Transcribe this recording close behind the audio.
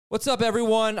What's up,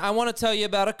 everyone? I want to tell you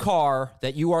about a car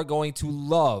that you are going to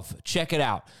love. Check it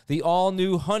out. The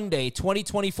all-new Hyundai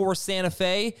 2024 Santa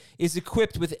Fe is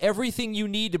equipped with everything you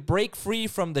need to break free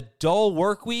from the dull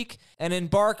work week and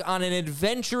embark on an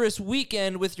adventurous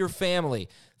weekend with your family.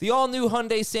 The all-new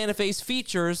Hyundai Santa Fe's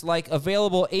features like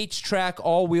available H-Track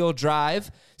all-wheel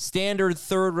drive, standard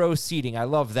third-row seating, I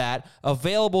love that,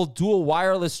 available dual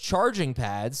wireless charging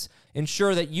pads,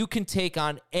 ensure that you can take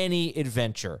on any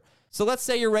adventure. So let's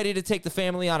say you're ready to take the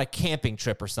family on a camping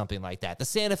trip or something like that. The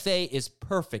Santa Fe is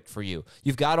perfect for you.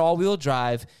 You've got all-wheel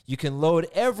drive. You can load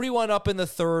everyone up in the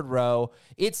third row.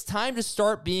 It's time to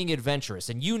start being adventurous,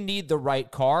 and you need the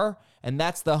right car, and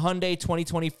that's the Hyundai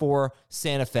 2024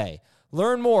 Santa Fe.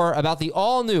 Learn more about the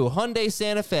all-new Hyundai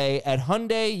Santa Fe at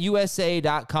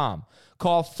HyundaiUSA.com.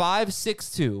 Call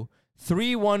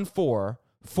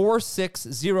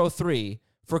 562-314-4603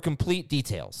 for complete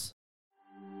details.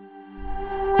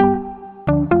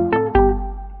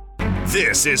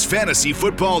 This is Fantasy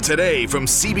Football Today from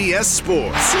CBS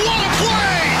Sports. What a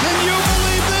play! Can you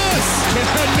believe this?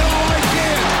 No, I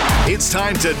can't. It's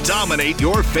time to dominate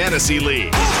your fantasy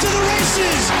league. Off to the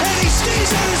races, and he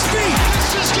stays on his feet.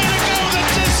 This is going to go the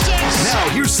distance. Now,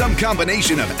 here's some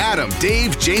combination of Adam,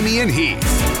 Dave, Jamie, and Heath.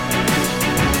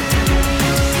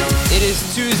 It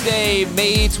is Tuesday,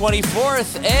 May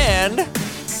 24th, and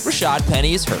Rashad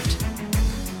Penny is hurt.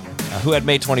 Who had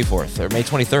May 24th, or May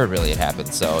 23rd, really, it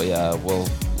happened. So, yeah, we'll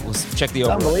check the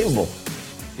over. Unbelievable.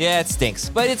 Yeah, it stinks.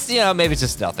 But it's, maybe it's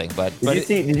just nothing. But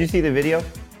Did you see the video?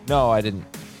 No, I didn't.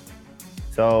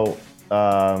 So,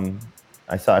 I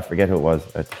forget who it was.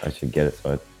 I should get it,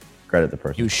 so I credit the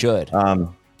person. You should.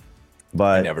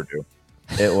 But I never do.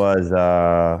 It was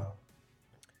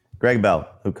Greg Bell,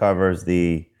 who covers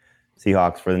the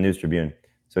Seahawks for the News Tribune.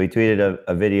 So he tweeted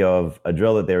a video of a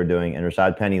drill that they were doing, and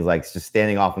Rashad Penny's like just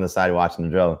standing off on the side watching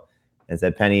the drill, and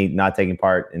said Penny not taking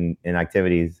part in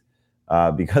activities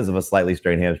because of a slightly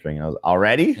strained hamstring. And I was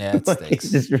already? Yeah, it stinks.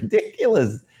 It's just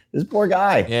ridiculous. This poor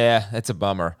guy. Yeah, it's a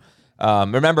bummer.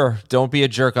 Remember, don't be a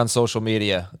jerk on social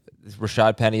media.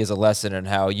 Rashad Penny is a lesson in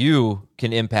how you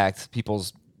can impact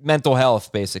people's mental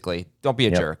health, basically. Don't be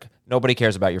a jerk. Nobody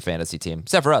cares about your fantasy team,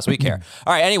 except for us. We care.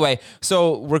 All right, anyway,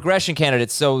 so regression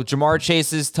candidates. So Jamar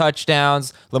Chase's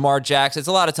touchdowns, Lamar Jackson. It's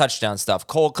a lot of touchdown stuff.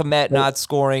 Cole Kmet not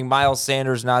scoring, Miles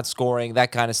Sanders not scoring,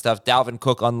 that kind of stuff. Dalvin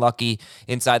Cook unlucky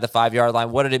inside the 5-yard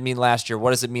line. What did it mean last year?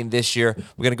 What does it mean this year?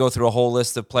 We're going to go through a whole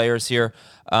list of players here.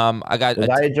 Was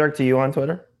I a jerk to you on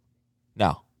Twitter?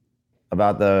 No.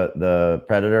 About the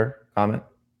Predator comment?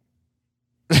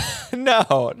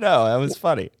 No, that was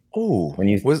funny. Oh, When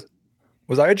you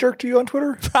was I a jerk to you on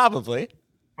Twitter Probably.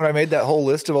 when I made that whole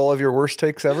list of all of your worst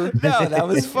takes ever? No, that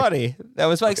was funny. That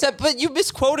was funny. But you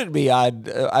misquoted me on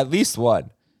at least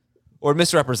one, or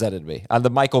misrepresented me on the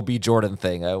Michael B. Jordan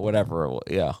thing, whatever.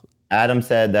 Yeah. Adam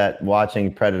said that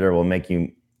watching Predator will make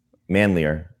you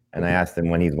manlier, and I asked him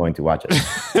when he's going to watch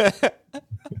it.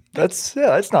 That's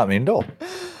not mean at all.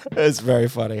 It's very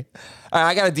funny. All right,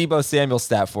 I got a Deebo Samuel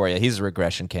stat for you. He's a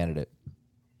regression candidate.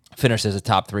 Finished as a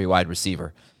top 3 wide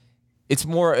receiver. It's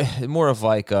more of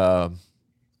like a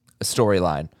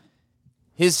storyline.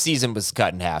 His season was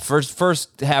cut in half.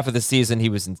 First half of the season, he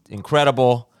was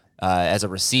incredible as a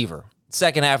receiver.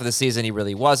 Second half of the season, he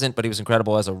really wasn't, but he was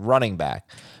incredible as a running back.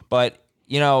 But,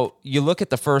 you look at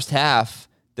the first half,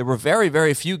 there were very,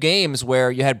 very few games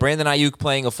where you had Brandon Ayuk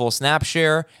playing a full snap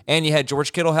share and you had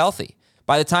George Kittle healthy.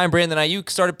 By the time Brandon Ayuk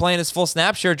started playing his full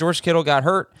snap share, George Kittle got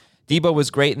hurt. Deebo was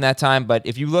great in that time, but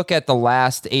if you look at the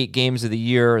last 8 games of the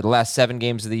year, the last 7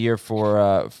 games of the year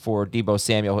for Deebo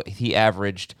Samuel, he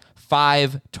averaged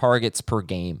 5 targets per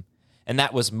game. And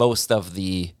that was most of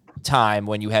the time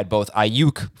when you had both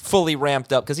Ayuk fully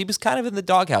ramped up, because he was kind of in the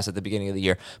doghouse at the beginning of the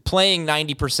year, playing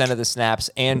 90% of the snaps,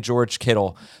 and George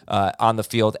Kittle on the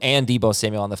field, and Deebo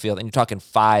Samuel on the field. And you're talking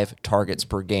 5 targets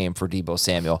per game for Deebo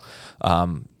Samuel.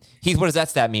 Heath, what does that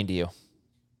stat mean to you?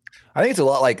 I think it's a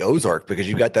lot like Ozark, because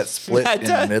you've got that split in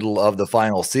the middle of the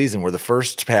final season where the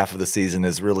first half of the season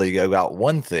is really about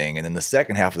one thing, and then the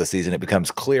second half of the season, it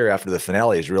becomes clear after the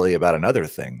finale is really about another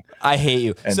thing. I hate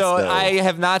you. So I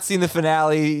have not seen the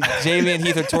finale. Jamie and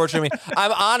Heath are torturing me.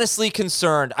 I'm honestly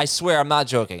concerned. I swear, I'm not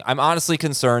joking. I'm honestly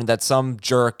concerned that some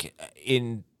jerk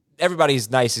everybody's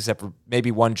nice except for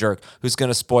maybe one jerk who's going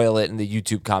to spoil it in the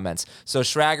YouTube comments. So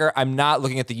Schrager, I'm not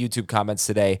looking at the YouTube comments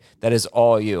today. That is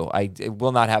all you. I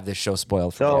will not have this show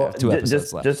spoiled for 2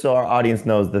 episodes left. Just so our audience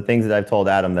knows, the things that I've told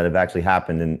Adam that have actually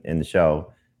happened in the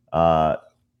show, that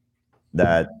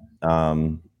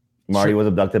Marty was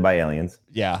abducted by aliens.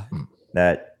 Yeah.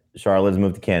 That Charlotte's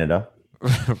moved to Canada.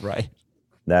 Right.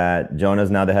 That Jonah's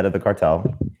now the head of the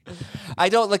cartel. I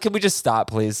don't like. Can we just stop,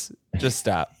 please? Just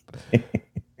stop.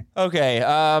 Okay.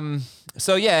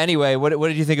 So yeah. Anyway, what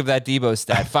did you think of that Debo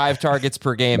stat? 5 targets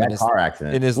per game That car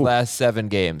accident. in his last 7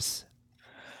 games.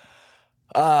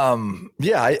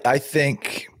 Yeah, I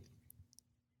think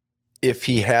if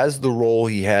he has the role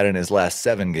he had in his last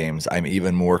 7 games, I'm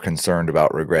even more concerned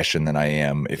about regression than I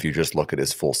am if you just look at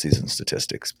his full season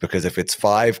statistics. Because if it's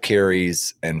 5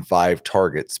 carries and 5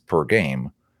 targets per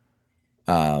game,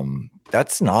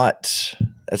 that's not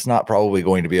probably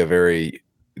going to be a very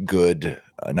good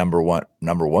number one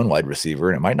wide receiver,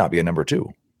 and it might not be a number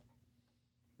 2.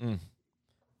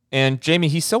 And Jamie,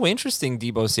 he's so interesting,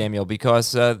 Deebo Samuel,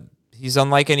 because he's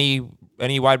unlike any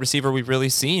wide receiver we've really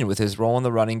seen with his role in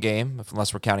the running game,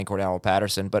 unless we're counting Cordell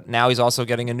Patterson. But now he's also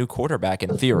getting a new quarterback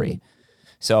in theory.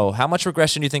 So how much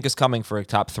regression do you think is coming for a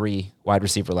top 3 wide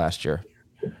receiver last year?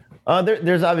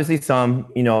 There's obviously some.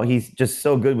 He's just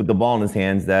so good with the ball in his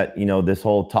hands that this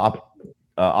whole top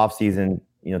offseason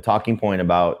talking point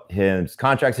about his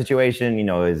contract situation,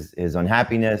 his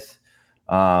unhappiness.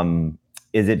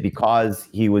 Is it because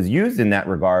he was used in that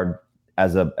regard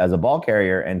as a ball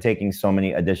carrier and taking so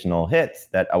many additional hits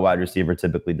that a wide receiver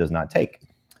typically does not take?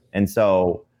 And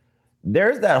so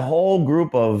there's that whole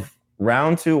group of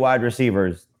round 2 wide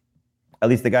receivers, at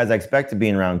least the guys I expect to be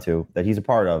in round 2 that he's a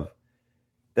part of,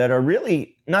 that are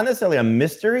really not necessarily a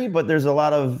mystery, but there's a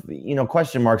lot of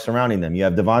question marks surrounding them. You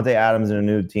have Devontae Adams in a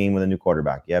new team with a new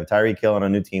quarterback. You have Tyreek Hill on a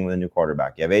new team with a new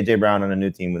quarterback. You have AJ Brown on a new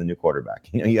team with a new quarterback.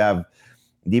 You have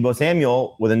Deebo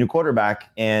Samuel with a new quarterback,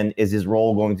 and is his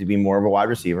role going to be more of a wide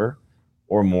receiver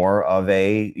or more of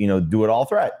a do-it-all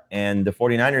threat? And the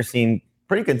 49ers seem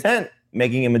pretty content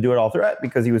making him a do-it-all threat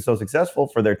because he was so successful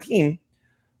for their team.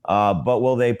 But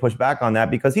will they push back on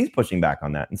that because he's pushing back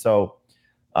on that? And so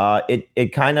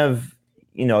it kind of,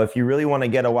 if you really want to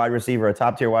get a wide receiver, a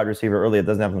top-tier wide receiver early, it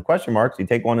doesn't have some question marks. You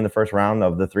take one in the first round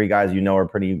of the 3 guys are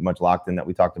pretty much locked in that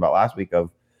we talked about last week of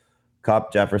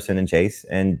Kupp, Jefferson, and Chase,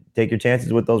 and take your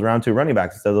chances with those round 2 running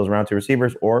backs instead of those round 2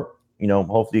 receivers, or,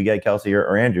 hopefully you get Kelsey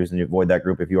or Andrews and you avoid that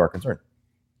group if you are concerned.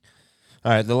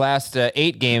 All right, the last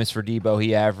 8 games for Deebo,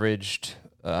 he averaged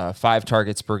 5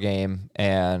 targets per game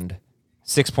and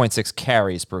 6.6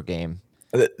 carries per game.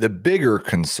 The bigger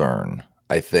concern,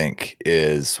 I think,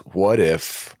 is what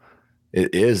if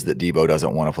it is that Deebo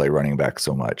doesn't want to play running back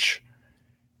so much,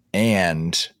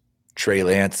 and Trey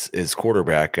Lance is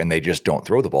quarterback and they just don't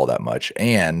throw the ball that much,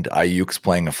 and Ayuk's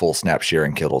playing a full snap share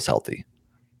and Kittle's healthy.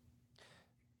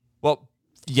 Well,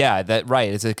 yeah,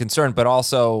 right. It's a concern, but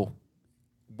also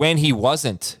when he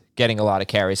wasn't getting a lot of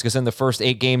carries, because in the first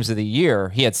 8 games of the year,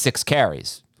 he had 6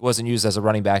 carries. Wasn't used as a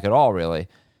running back at all, really.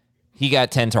 He got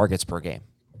 10 targets per game.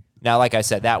 Now, like I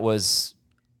said, that was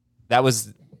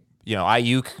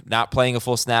Ayuk not playing a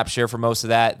full snap share for most of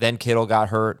that. Then Kittle got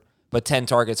hurt. But 10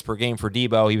 targets per game for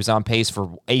Deebo. He was on pace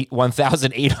for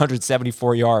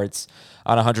 1,874 yards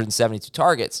on 172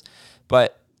 targets.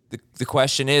 But the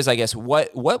question is, I guess,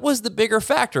 what was the bigger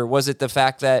factor? Was it the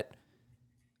fact that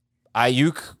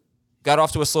Ayuk got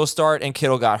off to a slow start and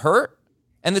Kittle got hurt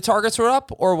and the targets were up?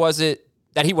 Or was it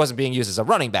that he wasn't being used as a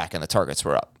running back and the targets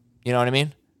were up? You know what I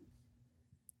mean?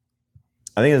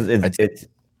 I think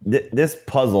this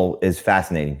puzzle is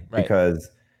fascinating, right? Because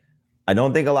I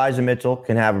don't think Elijah Mitchell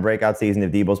can have a breakout season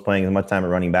if Deebo's playing as much time at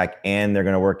running back, and they're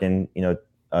going to work in,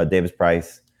 Davis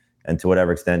Price and to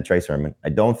whatever extent Trey Sermon. I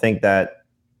don't think that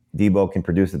Deebo can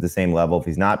produce at the same level if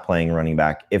he's not playing running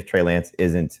back, if Trey Lance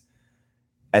isn't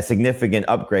a significant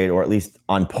upgrade, or at least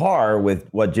on par with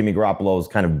what Jimmy Garoppolo's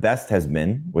kind of best has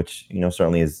been, which,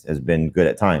 certainly has been good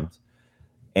at times.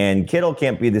 And Kittle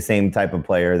can't be the same type of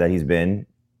player that he's been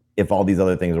if all these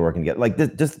other things are working together. Like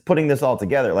just putting this all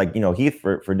together, Heath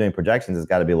for doing projections has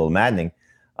got to be a little maddening.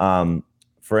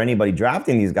 For anybody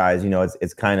drafting these guys,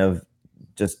 it's kind of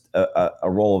just a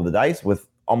roll of the dice with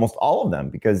almost all of them,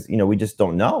 because, we just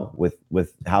don't know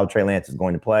with how Trey Lance is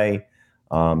going to play,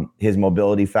 his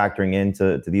mobility factoring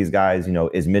into these guys.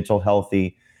 Is Mitchell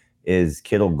healthy? Is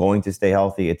Kittle going to stay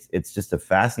healthy? It's just a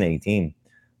fascinating team.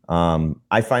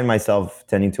 I find myself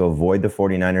tending to avoid the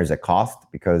 49ers at cost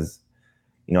because,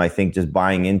 I think just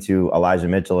buying into Elijah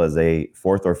Mitchell as a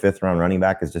 4th or 5th round running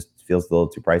back feels a little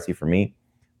too pricey for me,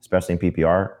 especially in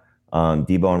PPR.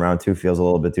 Deebo in round 2 feels a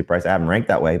little bit too pricey. I haven't ranked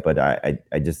that way, but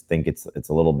I just think it's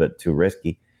a little bit too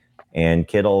risky. And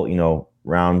Kittle,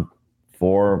 round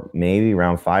 4, maybe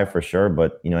round 5 for sure,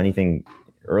 but anything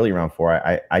early round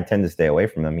 4, I tend to stay away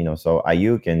from them. So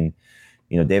Ayuk and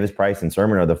Davis Price and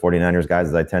Sermon are the 49ers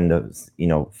guys that I tend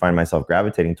to find myself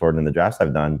gravitating toward in the drafts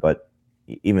I've done, but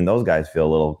even those guys feel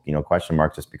a little, question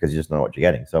mark just because you just don't know what you're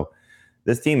getting. So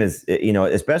this team is,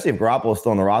 especially if Garoppolo is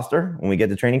still on the roster when we get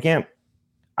to training camp,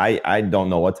 I don't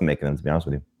know what to make of them, to be honest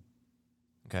with you.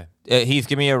 Okay. Heath,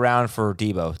 give me a round for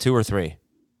Debo, 2 or 3.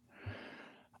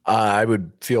 I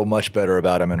would feel much better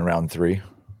about him in round 3.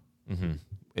 Mm-hmm.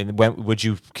 And when would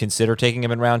you consider taking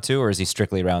him in round 2, or is he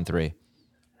strictly round 3?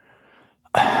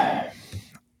 I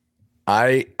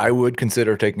would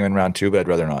consider taking him in round 2, but I'd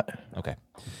rather not. Okay.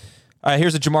 All right,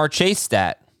 here's a Jamar Chase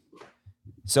stat.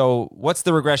 So what's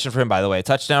the regression for him, by the way?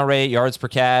 Touchdown rate, yards per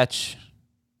catch?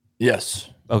 Yes.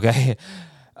 Okay.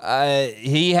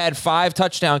 He had 5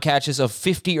 touchdown catches of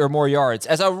 50 or more yards.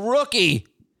 As a rookie,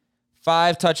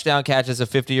 5 touchdown catches of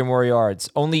 50 or more yards.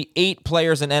 Only 8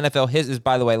 players in NFL history,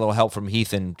 by the way, a little help from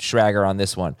Heath and Schrager on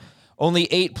this one. Only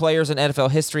 8 players in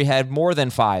NFL history had more than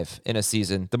 5 in a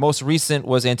season. The most recent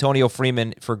was Antonio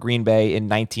Freeman for Green Bay in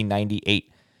 1998.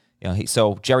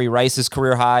 So Jerry Rice's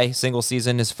career high single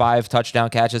season is 5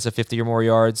 touchdown catches of 50 or more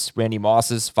yards. Randy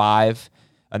Moss's 5,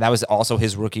 and that was also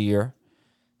his rookie year.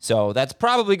 So that's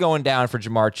probably going down for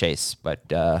Jamar Chase, but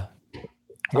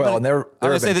and there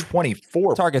have been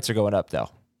 24 targets are going up though.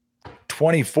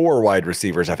 24 wide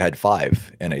receivers have had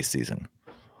 5 in a season.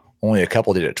 Only a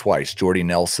couple did it twice, Jordy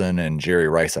Nelson and Jerry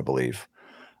Rice, I believe.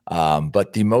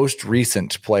 But the most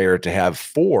recent player to have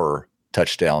 4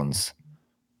 touchdowns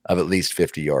of at least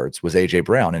 50 yards was A.J.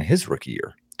 Brown in his rookie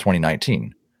year,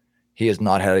 2019. He has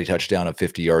not had a touchdown of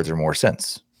 50 yards or more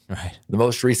since. Right. The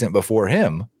most recent before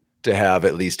him to have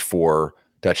at least 4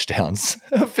 touchdowns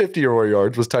of 50 or more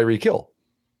yards was Tyreek Hill.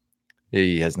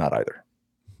 He has not either.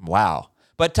 Wow.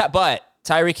 But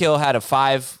Tyreek Hill had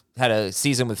a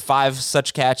season with 5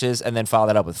 such catches and then followed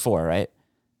that up with 4, right?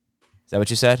 Is that what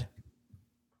you said?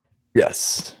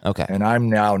 Yes. Okay. And I'm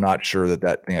now not sure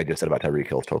that thing I just said about Tyreek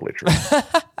Hill is totally true.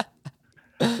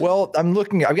 Well,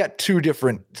 I've got 2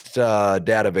 different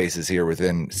databases here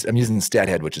I'm using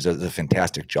StatHead, which is a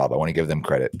fantastic job. I want to give them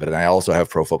credit. But I also have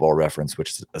Pro Football Reference, which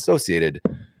is associated,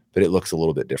 but it looks a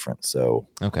little bit different. So,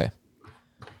 okay.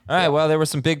 All right, well, there were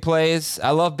some big plays. I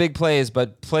love big plays,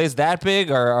 but plays that big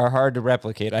are hard to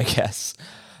replicate, I guess.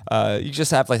 You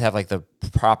just have the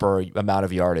proper amount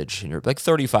of yardage, and you're like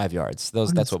 35 yards.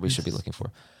 That's what we should be looking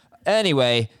for.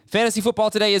 Anyway, Fantasy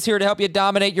Football Today is here to help you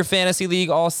dominate your fantasy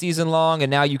league all season long, and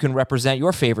now you can represent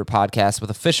your favorite podcast with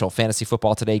official Fantasy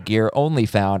Football Today gear only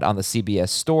found on the CBS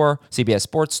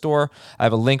Sports Store. I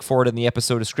have a link for it in the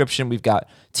episode description. We've got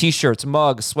t-shirts,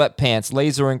 mugs, sweatpants,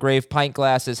 laser-engraved pint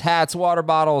glasses, hats, water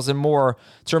bottles, and more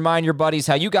to remind your buddies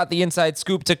how you got the inside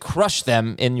scoop to crush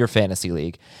them in your fantasy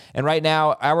league. And right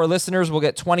now, our listeners will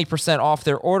get 20% off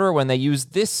their order when they use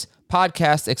this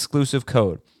podcast-exclusive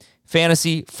code.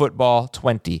 Fantasy Football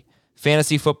 20.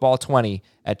 Fantasy Football 20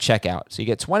 at checkout. So you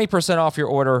get 20% off your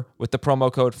order with the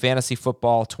promo code Fantasy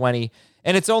Football 20.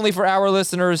 And it's only for our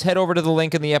listeners. Head over to the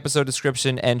link in the episode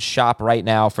description and shop right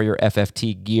now for your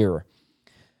FFT gear.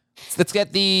 Let's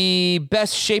get the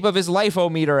best shape of his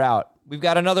life-o-meter out. We've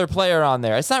got another player on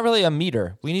there. It's not really a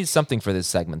meter. We need something for this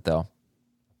segment, though.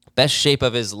 Best shape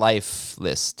of his life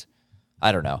list.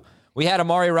 I don't know. We had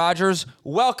Amari Rodgers.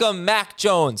 Welcome, Mac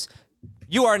Jones.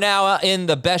 You are now in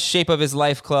the best shape of his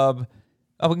life club.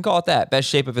 Oh, we can call it that. Best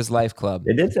shape of his life club.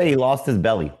 It did say he lost his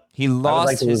belly. He lost I would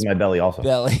like to lose my belly also.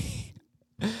 Belly.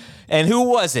 And who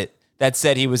was it that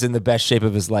said he was in the best shape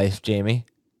of his life, Jamie?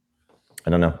 I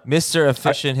don't know. Mr.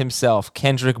 Efficient himself,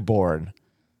 Kendrick Bourne.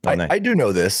 Oh, nice. I do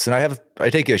know this, and I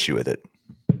take issue with it.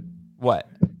 What?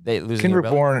 They losing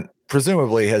Kendrick Bourne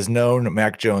presumably has known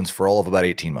Mac Jones for all of about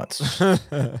 18 months.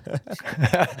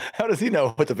 How does he know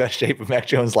what the best shape of Mac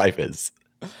Jones' life is?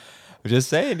 I'm just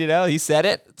saying, he said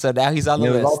it, so now he's on the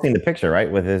list. We've all seen the picture, right?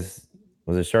 Was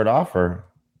his shirt off or?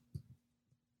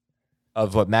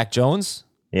 Of what, Mac Jones?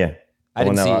 Yeah. I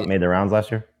didn't see it. Made the rounds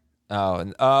last year.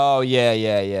 Oh,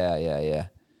 yeah.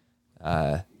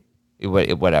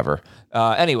 Whatever.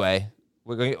 Anyway,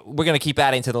 we're gonna keep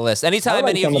adding to the list. Anytime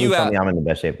any of you tell me I'm in the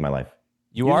best shape of my life.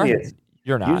 Usually are?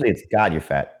 You're not. Usually it's God, you're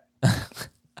fat.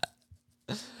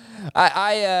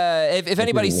 If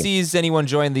anybody sees anyone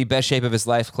join the best shape of his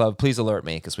life club, please alert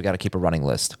me because we got to keep a running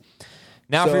list.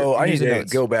 Now, so I need to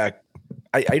go back.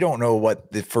 I don't know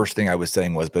what the first thing I was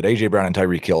saying was, but A.J. Brown and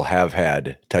Tyreek Hill have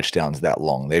had touchdowns that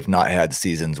long. They've not had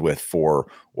seasons with 4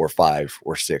 or 5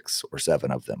 or 6 or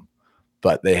 7 of them,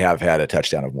 but they have had a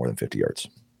touchdown of more than 50 yards.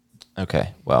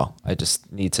 Okay. Well, I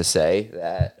just need to say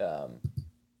that.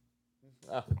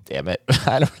 Oh, damn it.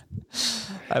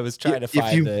 I was trying to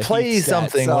find if you play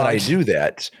something when I do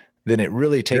that, then it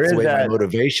really takes away my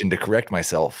motivation to correct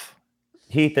myself.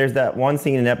 Heath, there's that one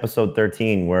scene in episode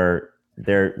 13 where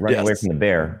they're running away from the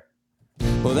bear.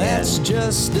 Well, that's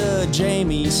just a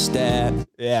Jamie stat.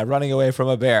 Yeah, running away from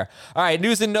a bear. All right,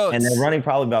 news and notes. And they're running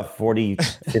probably about 40,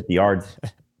 50 yards.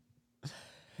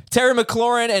 Terry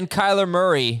McLaurin and Kyler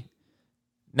Murray,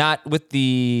 not with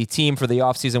the team for the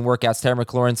offseason workouts. Terry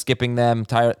McLaurin skipping them.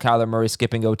 Kyler Murray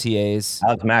skipping OTAs.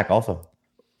 Alex Mack also.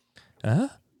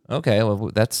 Okay,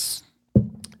 well, that's...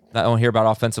 I don't hear about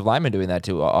offensive linemen doing that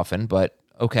too often, but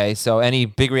okay. So any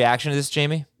big reaction to this,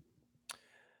 Jamie?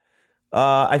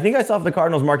 I think I saw for the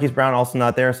Cardinals, Marquise Brown also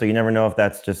not there, so you never know if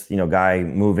that's just, guy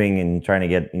moving and trying to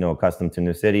get, accustomed to a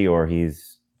new city, or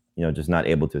he's, just not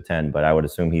able to attend. But I would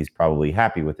assume he's probably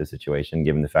happy with the situation,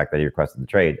 given the fact that he requested the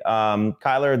trade.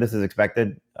 Kyler, this is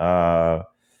expected. McLaurin,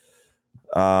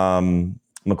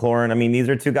 I mean, these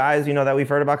are two guys, that we've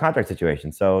heard about contract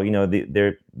situations. So,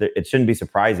 it shouldn't be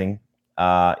surprising.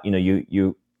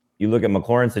 You look at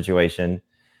McLaurin's situation,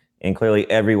 and clearly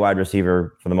every wide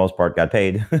receiver, for the most part, got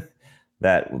paid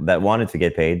that wanted to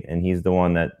get paid, and he's the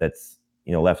one that's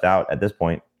left out at this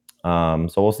point.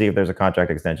 So we'll see if there's a contract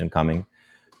extension coming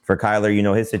for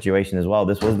Kyler. His situation as well.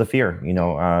 This was the fear.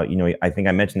 I think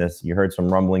I mentioned this. You heard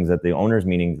some rumblings at the owners'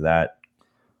 meetings that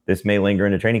this may linger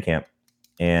into training camp,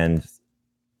 and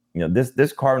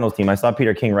this Cardinals team. I saw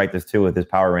Peter King write this too with his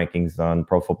power rankings on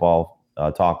Pro Football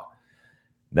Talk.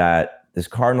 That this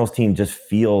Cardinals team just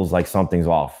feels like something's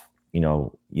off.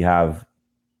 You have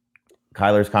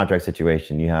Kyler's contract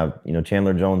situation. You have,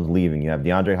 Chandler Jones leaving. You have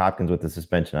DeAndre Hopkins with the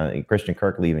suspension. Christian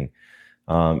Kirk leaving.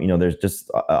 There's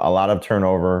just a lot of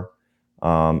turnover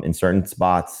in certain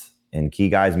spots, and key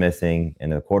guys missing,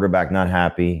 and the quarterback not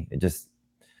happy.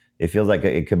 It feels like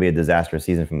it could be a disastrous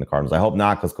season from the Cardinals. I hope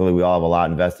not, because clearly we all have a lot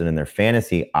invested in their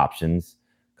fantasy options.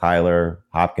 Kyler,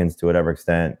 Hopkins to whatever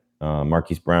extent.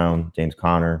 Marquise Brown, James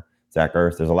Conner, Zach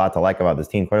Ertz. There's a lot to like about this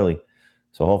team, clearly.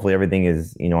 So hopefully everything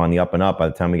is, on the up and up by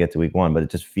the time we get to week one. But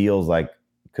it just feels like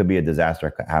it could be a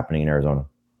disaster happening in Arizona.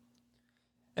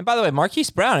 And by the way, Marquise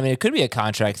Brown, I mean, it could be a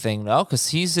contract thing, no? Because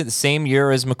he's at the same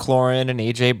year as McLaurin and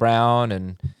A.J. Brown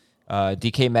and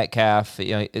DK Metcalf.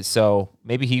 So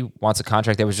maybe he wants a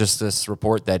contract. There was just this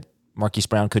report that Marquise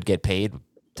Brown could get paid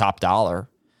top dollar.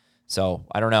 So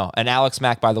I don't know. And Alex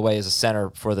Mack, by the way, is a center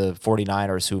for the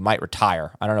 49ers who might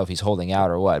retire. I don't know if he's holding out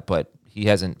or what, but he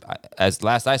hasn't, as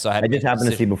last I saw. I just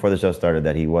happened to see before the show started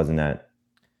that he wasn't at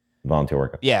volunteer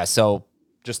workout. Yeah, so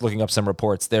just looking up some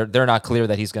reports, they're not clear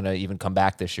that he's going to even come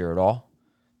back this year at all.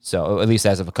 So at least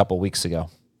as of a couple weeks ago.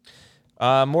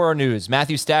 More news.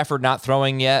 Matthew Stafford not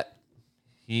throwing yet.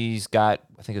 He's got,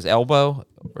 I think, his elbow,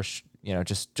 or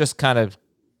just kind of,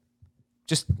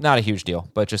 just not a huge deal,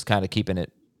 but just kind of keeping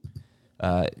it.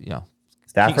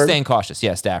 Stafford? Staying cautious.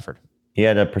 Yeah, Stafford. He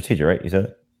had a procedure, right? You said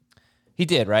it? He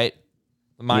did, right?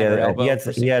 Minor elbow.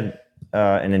 He had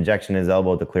an injection in his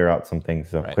elbow to clear out some things.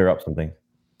 Clear up some things.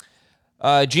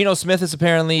 Geno Smith is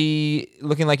apparently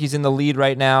looking like he's in the lead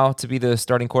right now to be the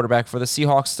starting quarterback for the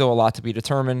Seahawks. Still a lot to be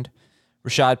determined.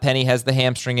 Rashad Penny has the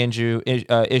hamstring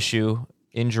issue.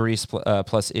 Injuries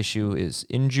plus issue is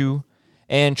inju.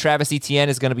 And Travis Etienne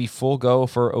is going to be full go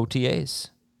for OTAs.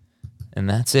 And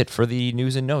that's it for the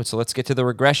news and notes. So let's get to the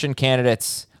regression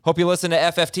candidates. Hope you listen to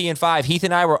FFT in 5. Heath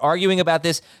and I were arguing about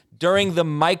this during the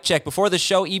mic check before the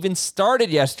show even started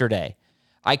yesterday.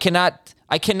 I cannot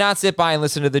sit by and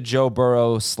listen to the Joe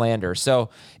Burrow slander. So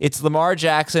it's Lamar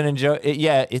Jackson and Joe.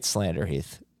 It's slander,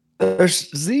 Heath.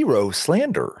 There's zero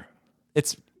slander.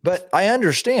 But I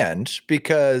understand,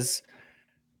 because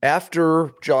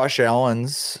after Josh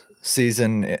Allen's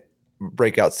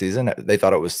breakout season, they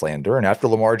thought it was slander. And after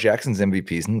Lamar Jackson's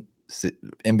MVP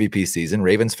season,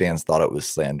 Ravens fans thought it was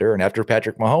slander. And after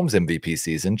Patrick Mahomes' MVP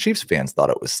season, Chiefs fans thought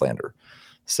it was slander.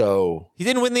 So he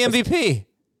didn't win the MVP.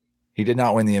 He did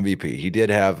not win the MVP. He did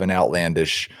have an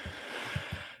outlandish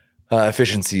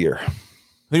efficiency year. Who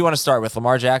do you want to start with,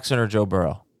 Lamar Jackson or Joe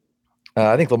Burrow?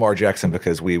 I think Lamar Jackson,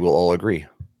 because we will all agree.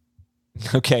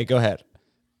 Okay, go ahead.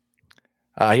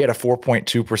 He had a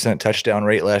 4.2% touchdown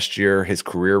rate last year. His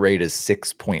career rate is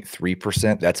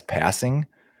 6.3%. That's passing.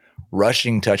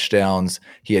 Rushing touchdowns,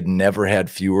 he had never had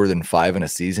fewer than 5 in a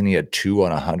season. He had 2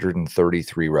 on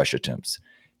 133 rush attempts.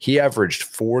 He averaged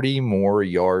 40 more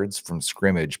yards from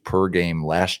scrimmage per game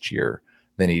last year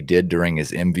than he did during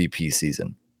his MVP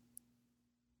season.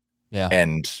 Yeah.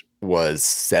 And was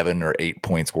 7 or 8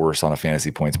 points worse on a fantasy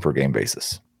points per game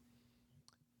basis.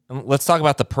 Let's talk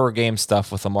about the per game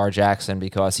stuff with Lamar Jackson,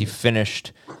 because he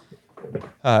finished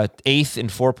 8th in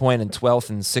 4-point and 12th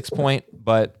in 6-point.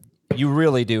 But you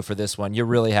really do for this one. You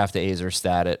really have to Azer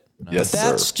stat it. Yes,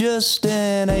 That's sir. just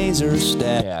an Azer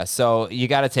stat. Yeah, so you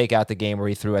got to take out the game where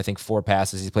he threw, I think, 4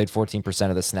 passes. He played 14%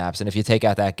 of the snaps. And if you take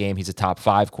out that game, he's a top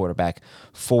 5 quarterback,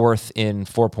 4th in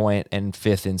 4-point and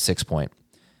 5th in 6-point.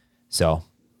 So,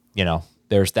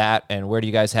 there's that. And where do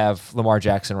you guys have Lamar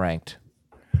Jackson ranked?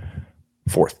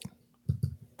 4th.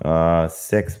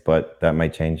 6, but that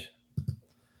might change.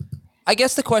 I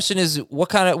guess the question is, what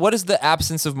does the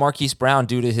absence of Marquise Brown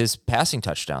do to his passing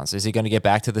touchdowns? Is he going to get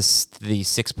back to the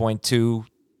 6.2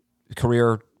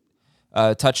 career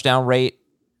touchdown rate,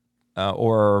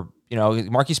 or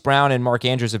Marquise Brown and Mark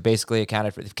Andrews have basically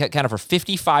accounted for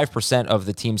 55% of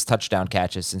the team's touchdown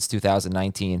catches since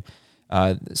 2019,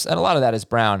 and a lot of that is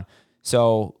Brown.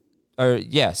 So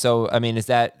I mean, is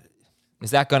that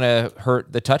going to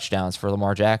hurt the touchdowns for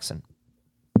Lamar Jackson?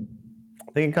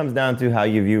 I think it comes down to how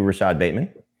you view Rashad Bateman.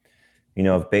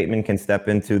 If Bateman can step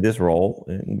into this role,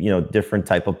 different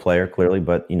type of player clearly,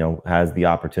 but, has the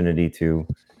opportunity to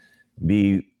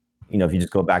be, if you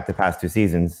just go back to past 2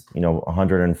 seasons,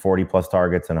 140 plus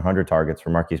targets and 100 targets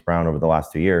for Marquise Brown over the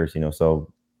last 2 years, so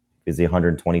is he a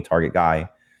 120 target guy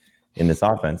in this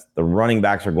offense? The running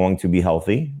backs are going to be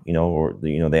healthy,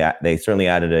 they certainly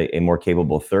added a more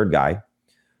capable third guy,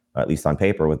 at least on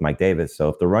paper, with Mike Davis. So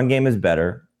if the run game is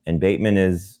better and Bateman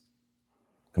is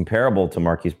comparable to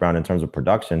Marquise Brown in terms of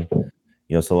production,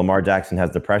 so Lamar Jackson has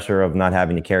the pressure of not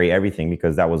having to carry everything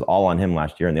because that was all on him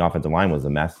last year and the offensive line was a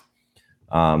mess.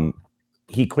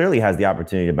 He clearly has the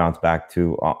opportunity to bounce back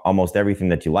to almost everything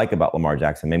that you like about Lamar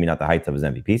Jackson, maybe not the heights of his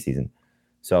MVP season.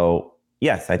 So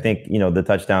yes, I think, the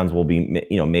touchdowns will be,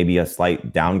 maybe a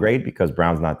slight downgrade because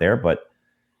Brown's not there, but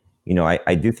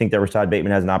I do think that Rashad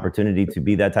Bateman has an opportunity to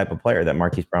be that type of player that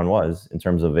Marquise Brown was in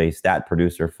terms of a stat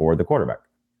producer for the quarterback.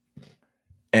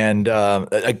 And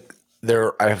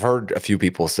I've heard a few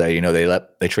people say,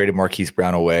 they traded Marquise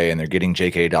Brown away and they're getting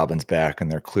J.K. Dobbins back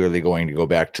and they're clearly going to go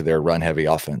back to their run-heavy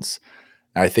offense.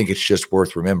 And I think it's just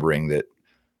worth remembering that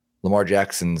Lamar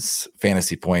Jackson's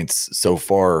fantasy points so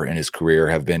far in his career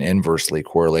have been inversely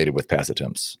correlated with pass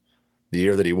attempts. The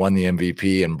year that he won the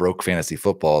MVP and broke fantasy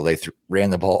football, they ran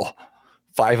the ball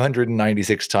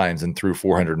 596 times and threw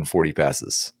 440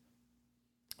 passes.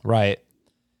 Right.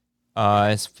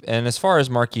 And as far as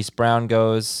Marquise Brown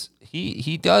goes,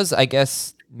 he does, I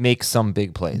guess, make some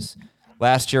big plays.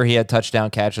 Last year, he had touchdown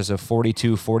catches of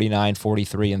 42, 49,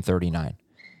 43, and 39.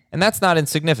 And that's not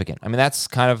insignificant. I mean, that's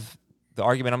kind of the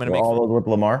argument I'm going to make. All those with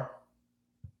Lamar?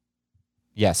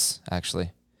 Yes,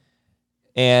 actually.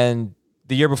 And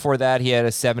the year before that, he had a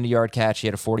 70-yard catch. He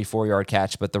had a 44-yard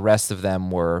catch, but the rest of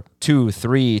them were 2,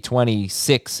 3, 20,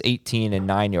 6, 18, and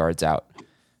 9 yards out.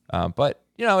 But,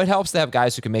 it helps to have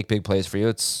guys who can make big plays for you.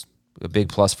 It's a big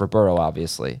plus for Burrow,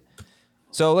 obviously.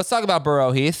 So let's talk about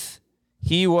Burrow, Heath.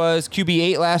 He was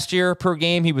QB8 last year per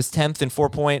game. He was 10th in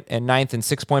 4-point and 9th in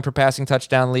 6-point per passing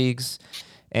touchdown leagues.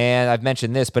 And I've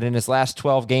mentioned this, but in his last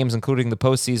 12 games, including the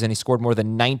postseason, he scored more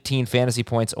than 19 fantasy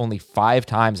points only 5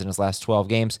 times in his last 12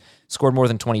 games. Scored more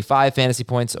than 25 fantasy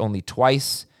points only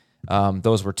twice.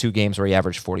 Those were 2 games where he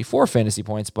averaged 44 fantasy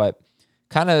points, but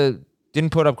kind of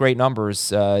didn't put up great numbers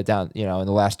down, in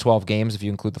the last 12 games if you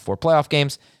include the 4 playoff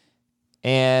games.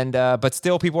 And but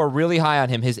still, people are really high on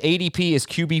him. His ADP is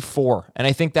QB4, and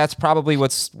I think that's probably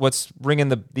what's ringing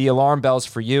the alarm bells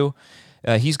for you.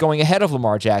 He's going ahead of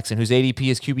Lamar Jackson, whose ADP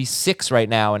is QB6 right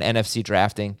now in NFC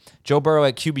drafting. Joe Burrow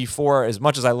at QB4. As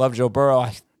much as I love Joe Burrow,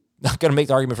 I'm not going to make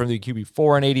the argument for him to be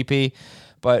QB4 in ADP.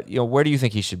 But where do you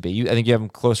think he should be? I think you have him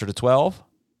closer to 12,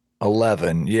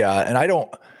 11. Yeah, and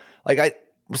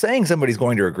I'm saying somebody's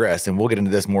going to regress, and we'll get into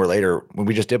this more later when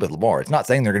we just did with Lamar. It's not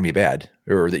saying they're going to be bad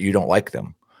or that you don't like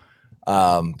them.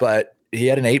 But he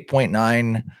had an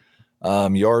 8.9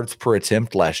 yards per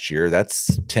attempt last year.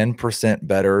 That's 10%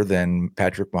 better than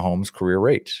Patrick Mahomes' career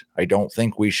rate. I don't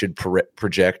think we should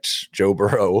project Joe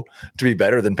Burrow to be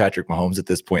better than Patrick Mahomes at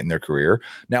this point in their career.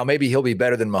 Now, maybe he'll be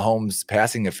better than Mahomes'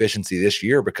 passing efficiency this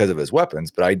year because of his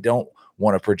weapons, but I don't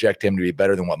want to project him to be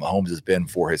better than what Mahomes has been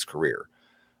for his career.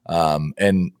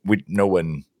 And no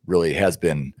one really has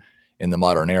been in the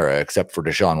modern era except for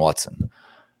Deshaun Watson.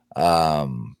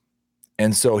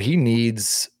 And so he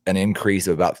needs an increase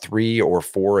of about 3 or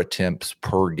 4 attempts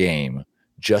per game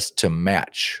just to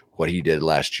match what he did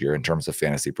last year in terms of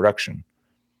fantasy production.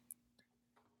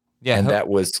 Yeah. And that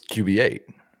was QB8.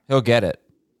 He'll get it.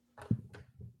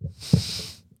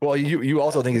 Well, you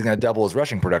also think he's going to double his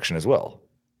rushing production as well.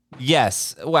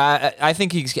 Yes. Well, I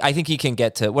think he can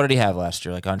get to, what did he have last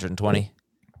year? Like 120?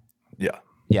 Yeah.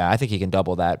 Yeah, I think he can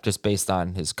double that just based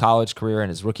on his college career and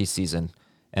his rookie season.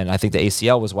 And I think the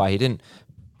ACL was why he didn't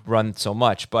run so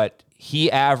much. But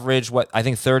he averaged,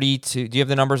 32. Do you have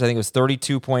the numbers? I think it was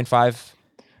 32.5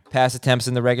 pass attempts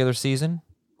in the regular season.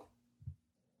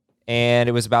 And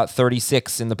it was about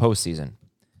 36 in the postseason.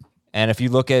 And if you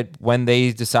look at when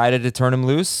they decided to turn him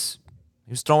loose,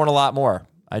 he was throwing a lot more.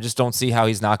 I just don't see how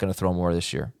he's not going to throw more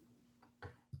this year.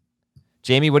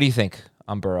 Jamie, what do you think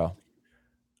on Burrow?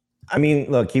 I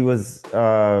mean, look, he was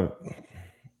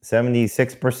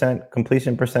 76%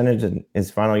 completion percentage in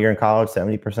his final year in college,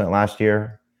 70% last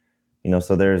year.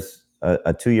 So there's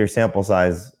a 2-year sample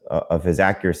size of his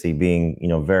accuracy being,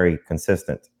 very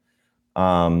consistent.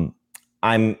 I'm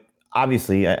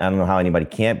obviously, I don't know how anybody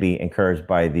can't be encouraged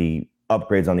by the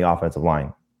upgrades on the offensive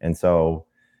line. And so,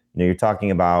 you're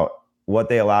talking about what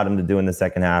they allowed him to do in the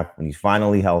second half when he's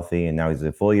finally healthy, and now he's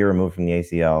a full year removed from the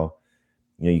ACL.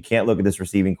 You can't look at this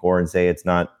receiving core and say it's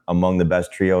not among the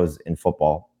best trios in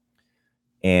football.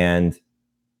 And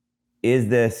is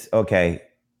this, okay,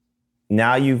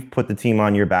 now you've put the team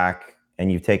on your back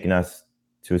and you've taken us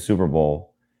to a Super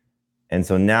Bowl. And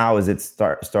so now is it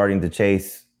starting to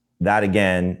chase that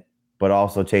again, but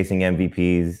also chasing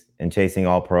MVPs and chasing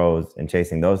all pros and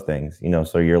chasing those things,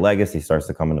 so your legacy starts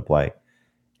to come into play.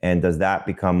 And does that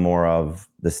become more of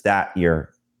the stat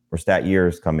year or stat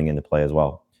years coming into play as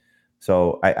well?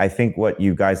 So I think what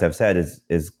you guys have said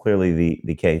is clearly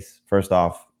the case. First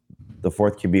off, the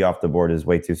fourth QB off the board is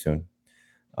way too soon.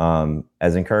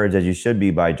 As encouraged as you should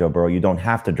be by Joe Burrow, you don't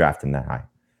have to draft him that high,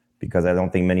 because I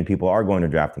don't think many people are going to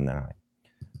draft him that high.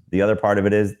 The other part of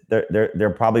it is there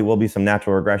probably will be some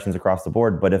natural regressions across the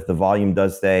board, but if the volume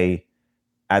does stay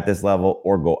at this level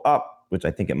or go up, which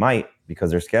I think it might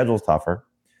because their schedule is tougher,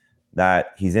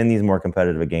 that he's in these more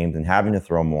competitive games and having to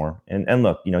throw more. And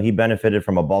look, he benefited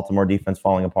from a Baltimore defense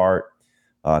falling apart.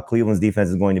 Cleveland's defense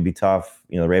is going to be tough.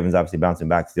 The Ravens obviously bouncing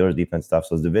back. Steelers defense tough.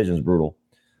 So his division's brutal.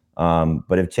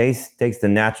 But if Chase takes the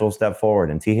natural step forward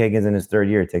and T. Higgins in his third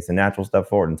year takes a natural step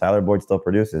forward and Tyler Boyd still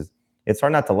produces, it's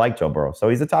hard not to like Joe Burrow. So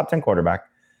he's a top 10 quarterback.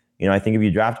 I think if you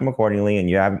draft him accordingly and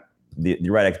you have the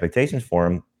right expectations for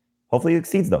him, hopefully he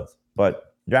exceeds those.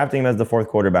 But drafting him as the fourth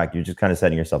quarterback, you're just kind of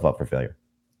setting yourself up for failure.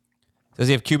 Does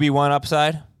he have QB1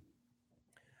 upside?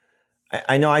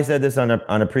 I know I said this on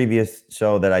a previous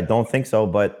show that I don't think so,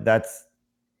 but that's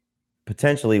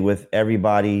potentially with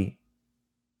everybody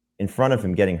in front of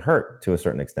him getting hurt to a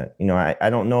certain extent. I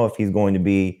don't know if he's going to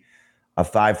be a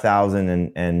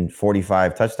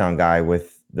 5,045 touchdown guy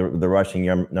with the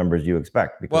rushing numbers you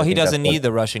expect. Well, he doesn't need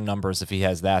the rushing numbers if he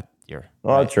has that year.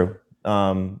 Well, right? True.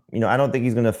 I don't think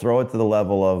he's going to throw it to the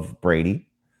level of Brady,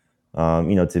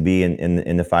 to be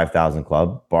in the 5,000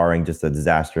 club, barring just a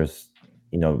disastrous,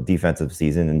 defensive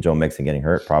season and Joe Mixon getting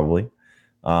hurt, probably.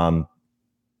 Can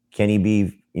he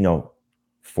be,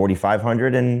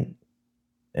 4,500 and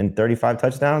 35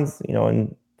 touchdowns,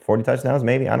 and 40 touchdowns,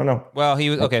 maybe? I don't know. Well,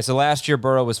 so last year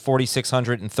Burrow was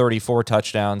 4,634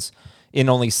 touchdowns in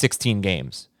only 16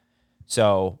 games.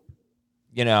 So,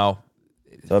 So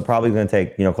it's probably going to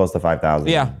take, close to 5,000.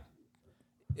 Yeah.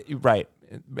 Right.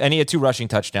 And he had 2 rushing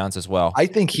touchdowns as well. I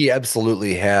think he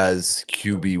absolutely has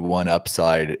QB1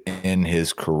 upside in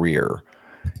his career.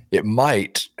 It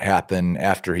might happen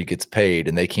after he gets paid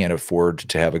and they can't afford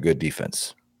to have a good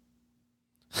defense.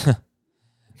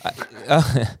 All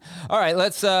right,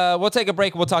 we'll take a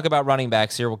break. We'll talk about running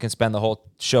backs here. We can spend the whole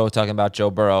show talking about Joe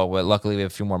Burrow. But luckily, we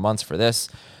have a few more months for this.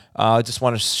 I just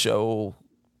want to show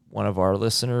one of our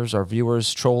listeners, our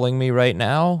viewers, trolling me right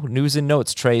now. News and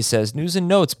Notes. Trey says, News and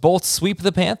Notes, Bolts sweep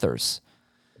the Panthers.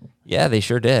 Yeah, they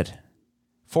sure did.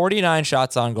 49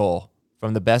 shots on goal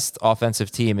from the best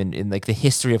offensive team in like the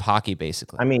history of hockey,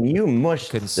 basically. I mean, you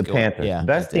mushed the Panthers. Yeah,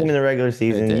 best team in the regular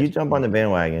season. You jump on the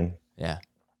bandwagon. Yeah.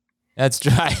 That's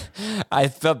true. I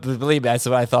felt, believe me, that's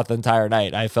what I thought the entire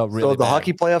night. I felt really So the bad.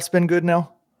 hockey playoffs been good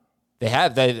now? They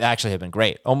actually have been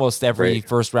great. Almost every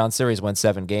first round series went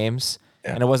 7 games.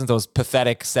 Yeah. And it wasn't those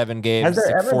pathetic 7 games. Has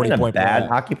there ever been a bad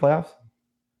hockey playoffs?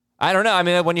 I don't know. I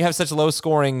mean, when you have such low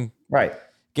scoring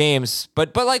games,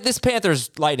 but like this Panthers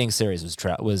Lightning series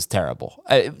was terrible.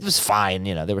 It was fine.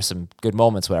 There were some good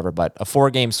moments, whatever, but a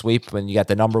 4-game sweep when you got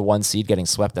the number 1 seed getting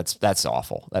swept, that's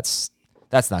awful. That's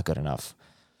not good enough.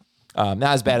 Not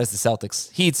as bad as the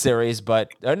Celtics Heat series,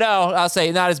 but no, I'll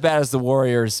say not as bad as the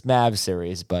Warriors Mavs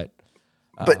series, but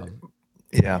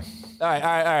yeah. All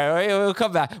right. We'll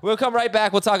come back. We'll come right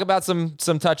back. We'll talk about some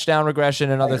touchdown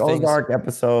regression and other things. Ozark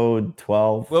episode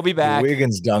 12. We'll be back.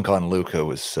 Wiggins' dunk on Luka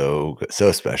was so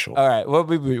special. All right, we'll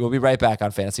be right back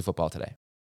on Fantasy Football Today.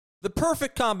 The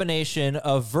perfect combination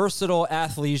of versatile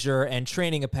athleisure and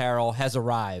training apparel has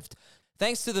arrived.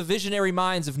 Thanks to the visionary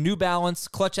minds of New Balance,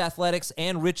 Clutch Athletics,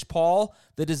 and Rich Paul,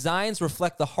 the designs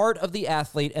reflect the heart of the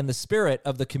athlete and the spirit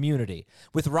of the community.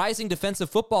 With rising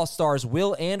defensive football stars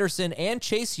Will Anderson and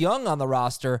Chase Young on the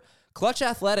roster, Clutch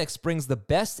Athletics brings the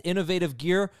best innovative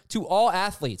gear to all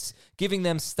athletes, giving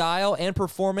them style and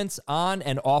performance on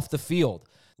and off the field.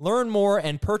 Learn more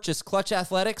and purchase Clutch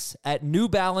Athletics at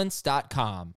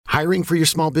newbalance.com. Hiring for your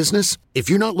small business? If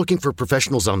you're not looking for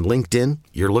professionals on LinkedIn,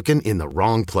 you're looking in the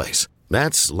wrong place.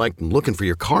 That's like looking for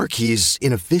your car keys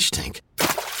in a fish tank.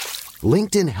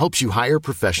 LinkedIn helps you hire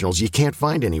professionals you can't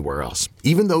find anywhere else,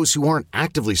 even those who aren't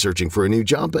actively searching for a new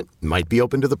job but might be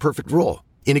open to the perfect role.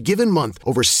 In a given month,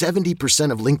 over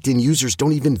 70% of LinkedIn users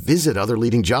don't even visit other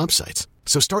leading job sites.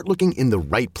 So start looking in the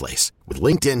right place. With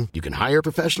LinkedIn, you can hire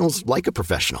professionals like a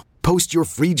professional. Post your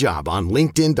free job on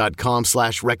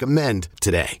linkedin.com/recommend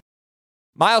today.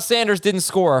 Miles Sanders didn't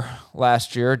score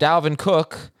last year. Dalvin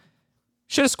Cook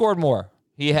should have scored more.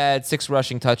 He had 6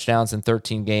 rushing touchdowns in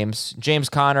 13 games. James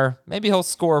Conner, maybe he'll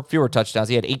score fewer touchdowns.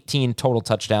 He had 18 total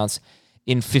touchdowns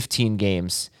in 15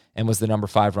 games and was the number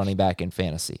 5 running back in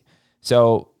fantasy.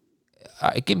 So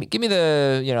give me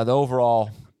the the overall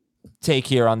take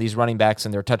here on these running backs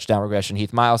and their touchdown regression.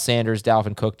 Heath, Miles Sanders,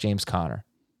 Dalvin Cook, James Conner.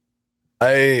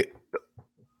 I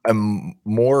am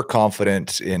more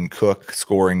confident in Cook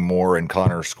scoring more and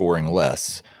Conner scoring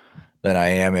less than I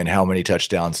am in how many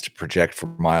touchdowns to project for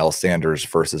Miles Sanders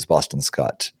versus Boston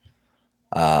Scott.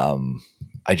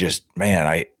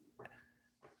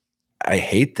 I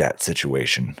hate that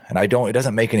situation. And it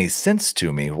doesn't make any sense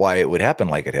to me why it would happen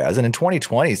like it has. And in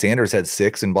 2020, Sanders had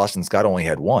 6 and Boston Scott only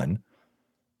had 1.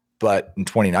 But in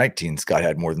 2019, Scott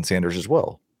had more than Sanders as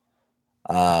well.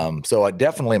 So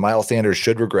definitely Miles Sanders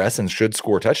should regress and should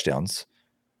score touchdowns.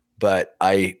 But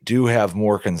I do have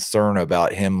more concern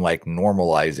about him like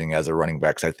normalizing as a running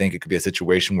back. So I think it could be a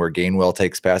situation where Gainwell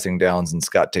takes passing downs and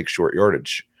Scott takes short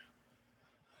yardage.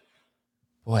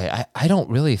 Boy, I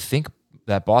don't really think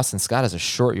that Boston Scott is a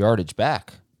short yardage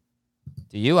back.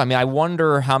 Do you? I mean, I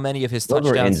wonder how many of his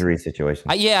touchdowns. Those are injury situations.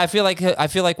 I feel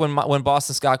like when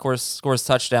Boston Scott scores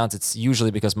touchdowns, it's usually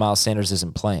because Miles Sanders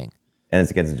isn't playing, and it's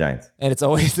against the Giants. And it's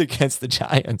always against the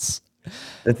Giants.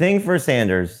 The thing for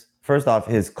Sanders, first off,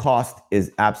 his cost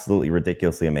is absolutely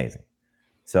ridiculously amazing.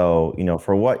 So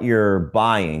for what you're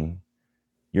buying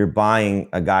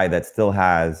a guy that still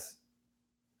has,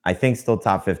 I think, still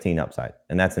top 15 upside,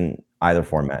 and that's in either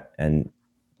format, and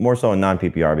more so in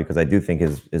non-PPR, because I do think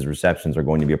his receptions are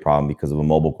going to be a problem because of a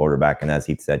mobile quarterback. And as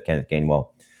he said, Kenneth Gainwell,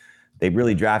 they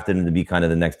really drafted him to be kind of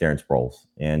the next Darren Sproles.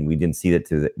 And we didn't see it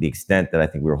to the extent that I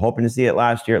think we were hoping to see it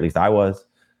last year. At least I was,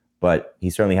 but he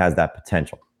certainly has that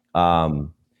potential.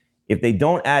 If they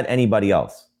don't add anybody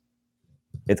else,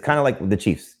 it's kind of like the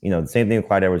Chiefs, the same thing with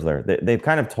Clyde Edwards-Helaire. They've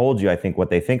kind of told you, I think,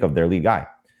 what they think of their lead guy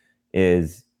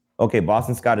is, okay,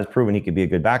 Boston Scott has proven he could be a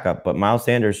good backup, but Miles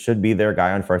Sanders should be their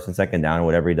guy on first and second down and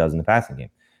whatever he does in the passing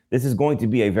game. This is going to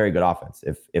be a very good offense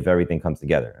if everything comes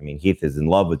together. I mean, Heath is in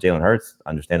love with Jalen Hurts,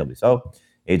 understandably so.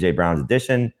 A.J. Brown's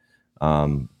addition.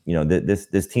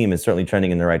 This team is certainly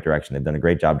trending in the right direction. They've done a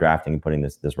great job drafting and putting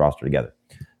this roster together.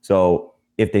 So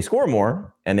if they score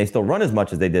more and they still run as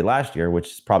much as they did last year,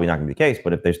 which is probably not going to be the case,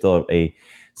 but if they're still a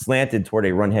slanted toward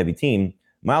a run-heavy team,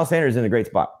 Miles Sanders is in a great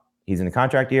spot. He's in a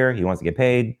contract year. He wants to get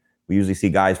paid. We usually see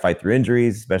guys fight through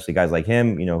injuries, especially guys like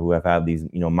him, who have had these,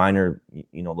 minor,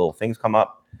 little things come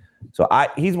up. So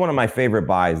he's one of my favorite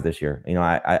buys this year.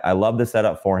 I love the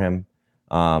setup for him.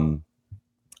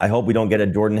 I hope we don't get a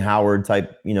Jordan Howard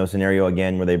type, scenario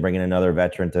again where they bring in another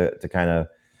veteran to kind of,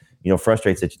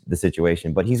 frustrate the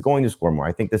situation. But he's going to score more.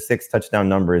 I think the 6 touchdown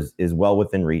number is well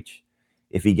within reach.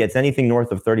 If he gets anything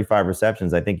north of 35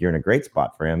 receptions, I think you're in a great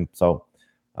spot for him. So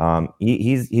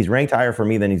he's ranked higher for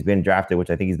me than he's been drafted, which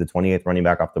I think he's the 28th running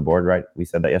back off the board, right? We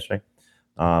said that yesterday.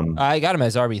 I got him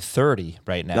as RB30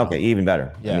 right now. Okay, even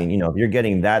better. Yeah. I mean, if you're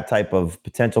getting that type of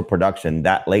potential production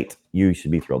that late, you should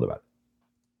be thrilled about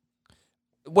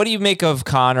it. What do you make of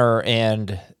Conner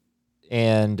and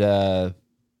Dalvin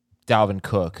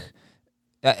Cook?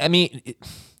 I mean,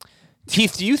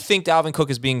 Keith, do you think Dalvin Cook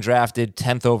is being drafted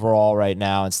 10th overall right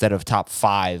now instead of top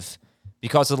 5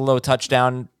 because of the low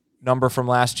touchdown number from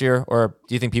last year? Or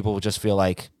do you think people will just feel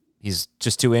like he's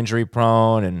just too injury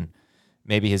prone and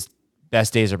maybe his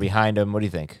best days are behind him? What do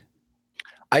you think?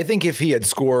 I think if he had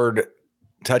scored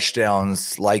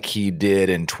touchdowns like he did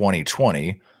in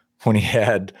 2020, when he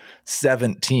had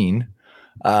 17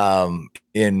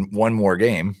 in one more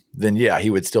game, then yeah,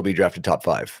 he would still be drafted top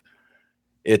 5.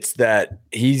 It's that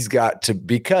he's got to,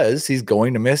 because he's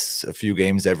going to miss a few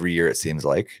games every year, it seems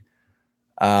like.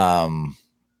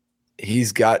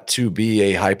 He's got to be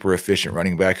a hyper efficient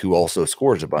running back who also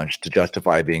scores a bunch to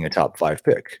justify being a top 5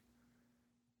 pick.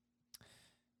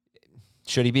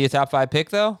 Should he be a top 5 pick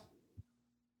though?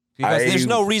 Because there's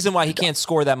no reason why he can't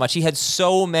score that much. He had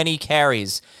so many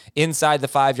carries inside the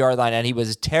 5-yard line and he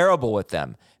was terrible with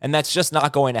them. And that's just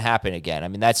not going to happen again. I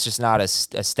mean, that's just not a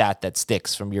stat that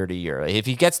sticks from year to year. If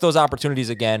he gets those opportunities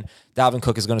again, Dalvin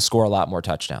Cook is going to score a lot more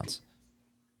touchdowns.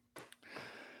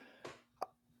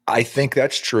 I think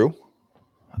that's true.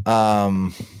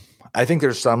 I think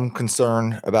there's some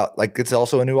concern about, like, it's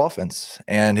also a new offense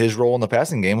and his role in the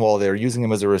passing game. While they're using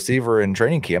him as a receiver in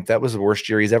training camp, that was the worst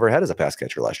year he's ever had as a pass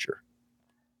catcher last year.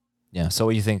 Yeah. So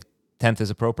what do you think? 10th is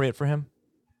appropriate for him?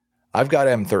 I've got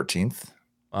him 13th.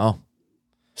 Oh,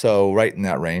 so right in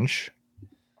that range.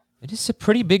 It is a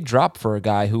pretty big drop for a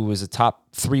guy who was a top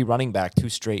 3 running back 2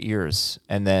 straight years.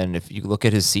 And then if you look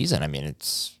at his season, I mean,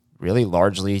 it's really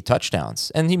largely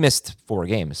touchdowns. And he missed 4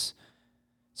 games.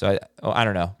 So I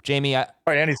don't know. Jamie. All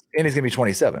right, and he's going to be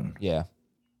 27. Yeah.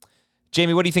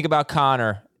 Jamie, what do you think about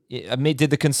Connor?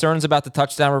 Did the concerns about the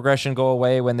touchdown regression go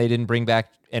away when they didn't bring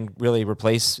back and really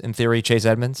replace, in theory, Chase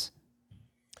Edmonds?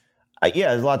 Yeah,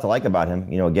 there's a lot to like about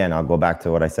him. Again, I'll go back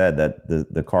to what I said, that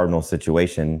the Cardinals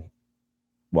situation,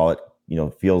 while it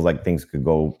feels like things could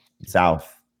go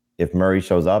south, if Murray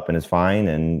shows up and is fine,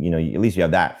 and at least you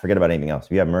have that. Forget about anything else.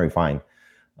 If you have Murray, fine.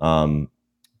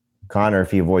 Connor,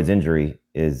 if he avoids injury,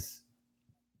 is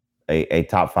a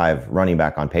top 5 running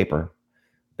back on paper,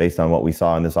 based on what we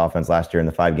saw in this offense last year in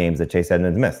the 5 games that Chase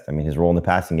Edmonds missed. I mean, his role in the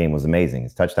passing game was amazing.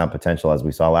 His touchdown potential, as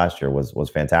we saw last year, was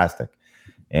fantastic.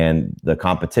 And the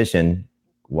competition,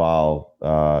 while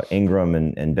Ingram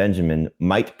and Benjamin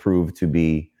might prove to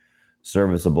be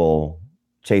serviceable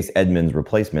Chase Edmonds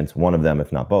replacements, one of them,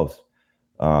 if not both,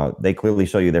 they clearly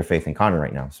show you their faith in Connor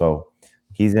right now. So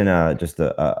he's in just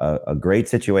a great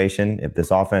situation. If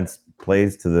this offense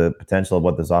plays to the potential of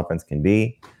what this offense can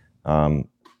be,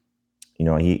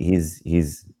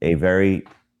 he's a very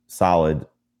solid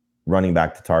running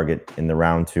back to target in the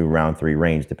round 2, round 3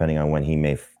 range, depending on where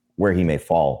he may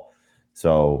fall.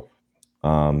 So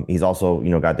he's also,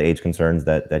 got the age concerns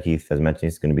that Heath has mentioned.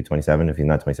 He's going to be 27 if he's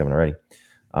not 27 already.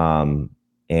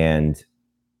 And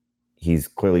he's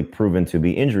clearly proven to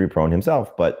be injury prone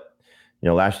himself. But,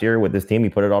 last year with this team, he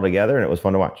put it all together and it was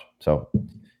fun to watch. So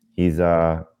he's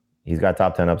got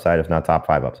top 10 upside, if not top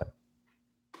 5 upside.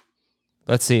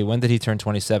 Let's see. When did he turn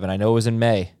 27? I know it was in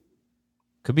May.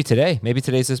 Could be today. Maybe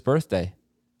today's his birthday.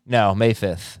 No, May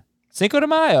 5th. Cinco de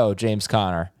Mayo, James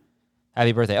Conner.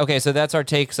 Happy birthday. Okay, so that's our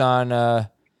takes on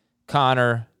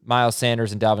Connor, Miles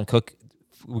Sanders, and Dalvin Cook.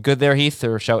 We good there, Heath,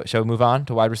 or shall we move on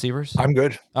to wide receivers? I'm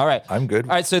good. All right. I'm good.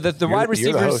 All right, so the wide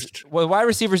receivers, wide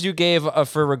receivers you gave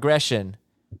for regression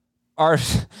are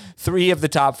 3 of the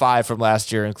top 5 from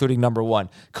last year, including number 1.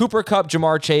 Cooper Kupp,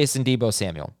 Jamar Chase, and Deebo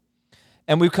Samuel.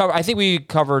 And I think we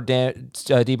covered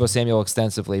Deebo Samuel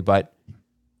extensively, but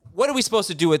what are we supposed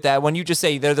to do with that when you just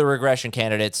say they're the regression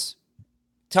candidates?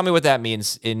 Tell me what that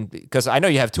means, because I know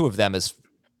you have 2 of them as,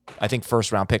 I think,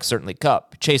 first-round picks, certainly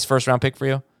Kupp. Chase, first-round pick for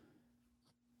you?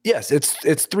 Yes,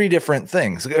 it's 3 different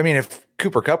things. I mean, if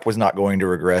Cooper Kupp was not going to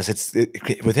regress,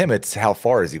 with him, it's how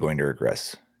far is he going to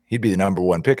regress? He'd be the number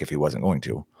 1 pick if he wasn't going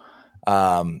to.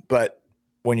 But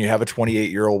when you have a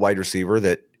 28-year-old wide receiver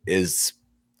that is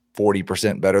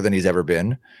 40% better than he's ever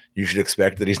been, you should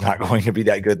expect that he's not going to be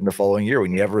that good in the following year.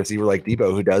 When you have a receiver like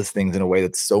Deebo who does things in a way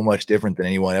that's so much different than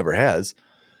anyone ever has,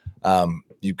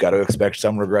 you've got to expect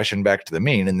some regression back to the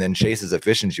mean. And then Chase's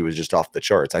efficiency was just off the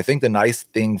charts. I think the nice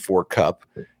thing for Kupp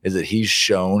is that he's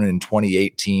shown in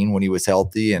 2018 when he was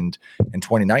healthy and in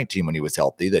 2019 when he was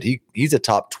healthy that he's a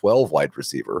top 12 wide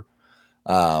receiver.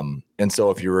 And so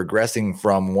if you're regressing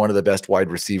from one of the best wide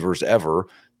receivers ever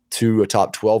to a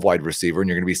top 12 wide receiver, and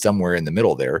you're going to be somewhere in the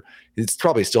middle there, it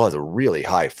probably still has a really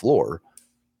high floor.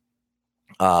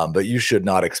 But you should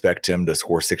not expect him to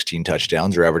score 16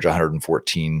 touchdowns or average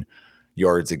 114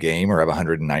 yards a game or have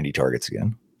 190 targets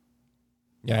again.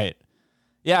 Right.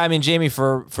 Yeah, I mean, Jamie,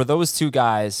 for those 2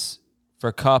 guys,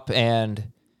 for Kupp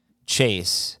and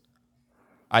Chase,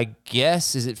 I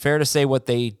guess, is it fair to say what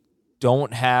they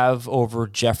don't have over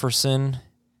Jefferson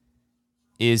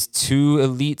is 2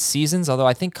 elite seasons? Although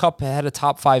I think Kupp had a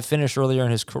top 5 finish earlier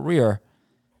in his career,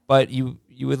 but you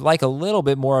would like a little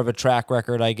bit more of a track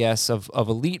record, I guess, of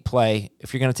elite play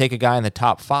if you're going to take a guy in the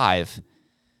top 5. Do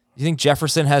you think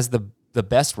Jefferson has the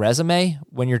best resume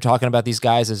when you're talking about these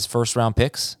guys as first-round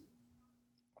picks?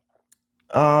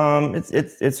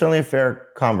 It's certainly a fair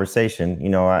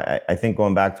conversation. I think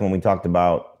going back to when we talked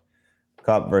about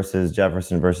Kupp versus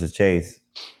Jefferson versus Chase,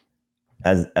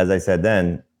 as I said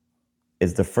then,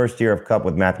 it's the first year of Kupp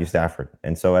with Matthew Stafford.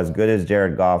 And so as good as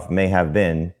Jared Goff may have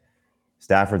been,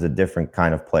 Stafford's a different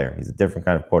kind of player. He's a different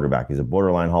kind of quarterback. He's a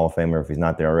borderline Hall of Famer if he's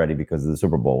not there already because of the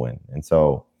Super Bowl win. And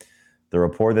so the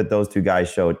rapport that those 2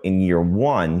 guys showed in year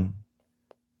 1,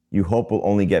 you hope will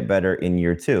only get better in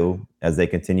year 2 as they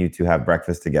continue to have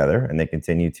breakfast together and they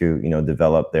continue to,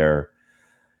 develop their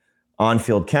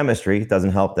on-field chemistry. It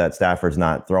doesn't help that Stafford's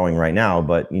not throwing right now,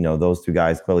 but, those 2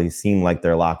 guys clearly seem like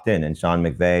they're locked in. And Sean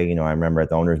McVay, I remember at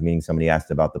the owners meeting, somebody asked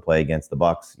about the play against the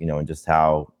Bucs, and just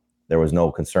how there was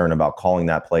no concern about calling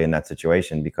that play in that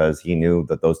situation because he knew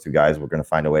that those two guys were going to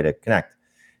find a way to connect.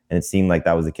 And it seemed like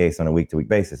that was the case on a week-to-week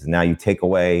basis. And now you take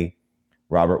away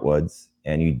Robert Woods,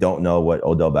 and you don't know what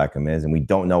Odell Beckham is, and we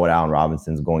don't know what Allen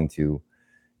Robinson's going to,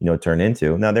 turn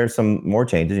into. Now, there's some more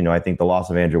changes. I think the loss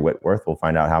of Andrew Whitworth, we'll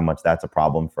find out how much that's a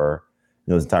problem for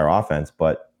his entire offense.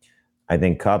 But I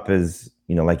think Kupp is,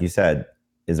 like you said,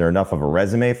 is there enough of a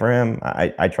resume for him?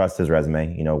 I trust his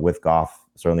resume, with Goff,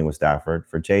 certainly with Stafford.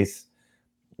 For Chase,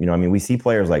 we see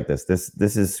players like this.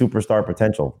 This is superstar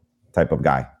potential type of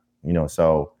guy,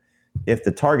 So if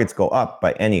the targets go up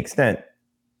by any extent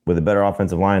with a better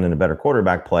offensive line and a better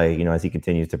quarterback play, as he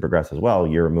continues to progress as well,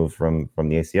 year removed from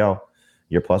the ACL,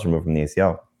 year plus removed from the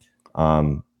ACL,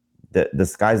 the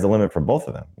sky's the limit for both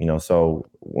of them. So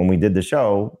when we did the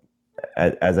show,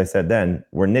 as I said then,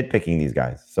 we're nitpicking these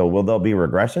guys. So will there be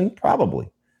regression? Probably.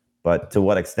 But to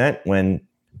what extent? When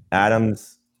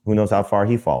Adams, who knows how far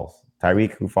he falls?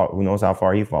 Tyreek, who knows how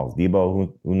far he falls?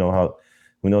 Debo,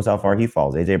 who knows how far he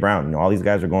falls? AJ Brown, all these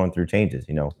guys are going through changes.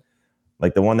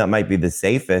 Like the one that might be the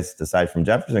safest, aside from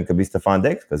Jefferson, could be Stephon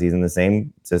Diggs because he's in the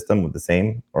same system with the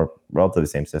same or relatively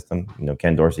same system.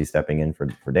 Ken Dorsey stepping in for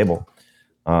Dable.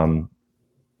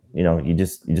 You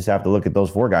just have to look at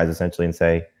those four guys essentially and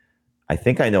say, I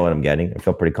think I know what I'm getting. I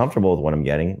feel pretty comfortable with what I'm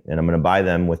getting, and I'm going to buy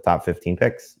them with top 15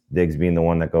 picks. Diggs being the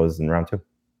one that goes in round 2.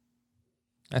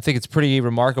 I think it's pretty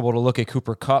remarkable to look at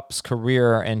Cooper Kupp's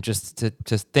career and just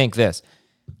to think this.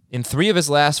 In 3 of his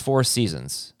last 4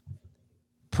 seasons,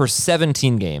 per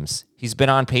 17 games, he's been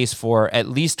on pace for at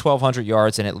least 1,200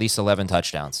 yards and at least 11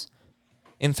 touchdowns.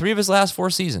 In 3 of his last 4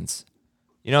 seasons.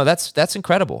 That's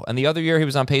incredible. And the other year, he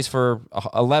was on pace for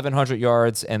 1,100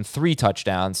 yards and 3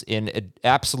 touchdowns in an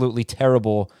absolutely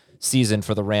terrible season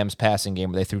for the Rams passing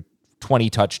game where they threw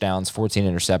 20 touchdowns, 14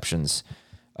 interceptions.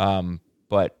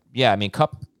 But yeah,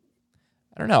 Kupp,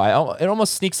 I don't know. It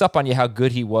almost sneaks up on you how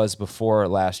good he was before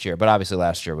last year. But obviously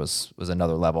last year was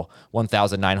another level.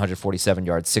 1,947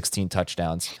 yards, 16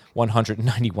 touchdowns,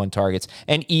 191 targets,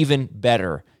 and even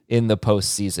better in the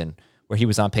postseason, where he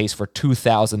was on pace for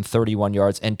 2,031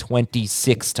 yards and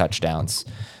 26 touchdowns.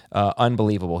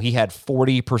 Unbelievable. He had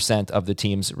 40% of the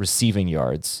team's receiving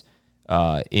yards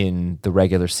in the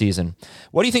regular season.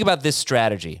 What do you think about this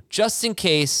strategy? Just in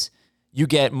case you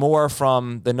get more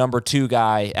from the number 2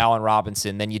 guy, Allen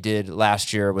Robinson, than you did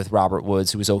last year with Robert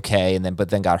Woods, who was okay, but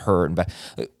then got hurt.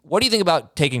 What do you think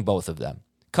about taking both of them?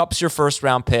 Kupp's your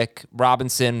first-round pick.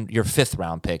 Robinson, your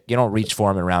 5th-round pick. You don't reach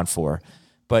for him in round 4,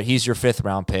 but he's your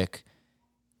 5th-round pick.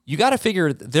 You got to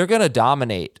figure they're going to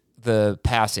dominate the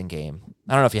passing game.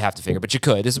 I don't know if you have to figure, but you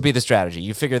could. This would be the strategy.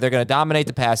 You figure they're going to dominate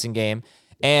the passing game,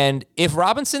 and if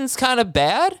Robinson's kind of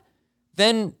bad,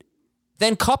 then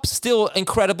Kupp's still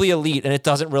incredibly elite, and it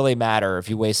doesn't really matter if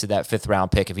you wasted that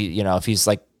 5th-round pick if he's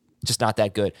like just not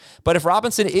that good. But if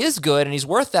Robinson is good and he's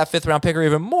worth that 5th-round pick or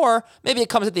even more, maybe it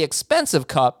comes at the expense of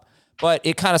Kupp, but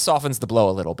it kind of softens the blow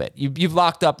a little bit. You've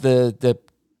locked up the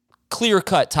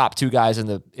clear-cut top 2 guys in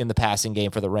the passing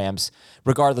game for the Rams,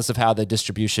 regardless of how the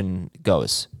distribution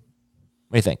goes.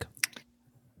 What do you think?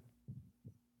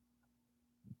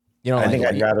 I think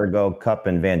I'd rather go Kupp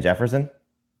and Van Jefferson.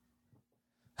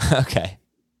 Okay.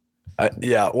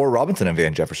 Yeah, or Robinson and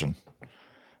Van Jefferson.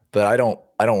 But I don't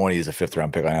want to use a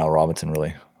 5th-round pick on Allen Robinson,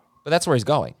 really. But that's where he's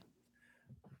going.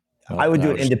 I would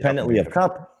do it independently of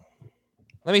Kupp.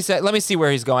 Let me see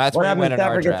where he's going. That's what where he went in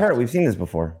our draft. Gets hurt? We've seen this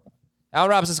before. Allen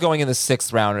Robinson's going in the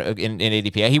 6th round in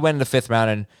ADP. He went in the 5th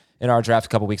round in our draft a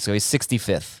couple weeks ago. He's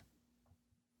 65th.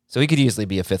 So he could easily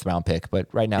be a 5th-round pick, but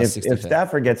right now, 65th. If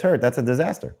Stafford gets hurt, that's a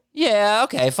disaster. Yeah,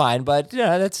 okay, fine. But,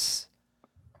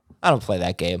 I don't play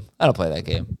that game.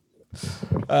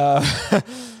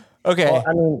 Okay.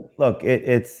 Well, look,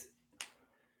 it's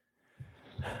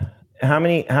how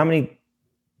many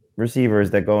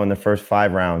receivers that go in the first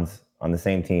 5 rounds on the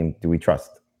same team do we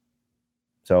trust?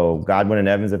 So Godwin and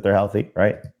Evans, if they're healthy,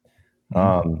 right?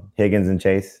 Mm-hmm. Higgins and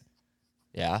Chase.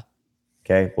 Yeah.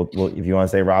 Okay. Well, if you want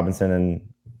to say Robinson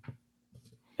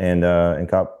and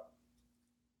Kupp.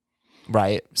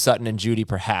 Right. Sutton and Judy,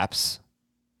 perhaps.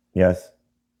 Yes.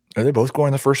 Are they both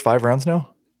going the first 5 rounds now?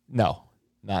 No,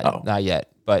 not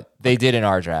yet. But they did in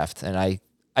our draft, and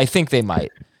I think they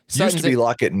might. Used to be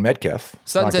Lockett and Metcalf.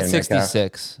 Sutton's at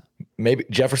 66. Maybe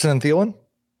Jefferson and Thielen?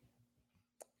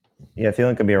 Yeah,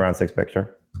 Thielen could be around 6 pick,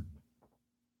 sure.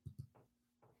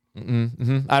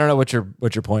 Mm-hmm. I don't know what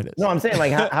your point is. No, I'm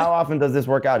saying how often does this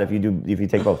work out if you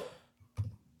take both?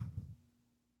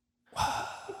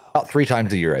 About 3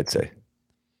 times a year, I'd say.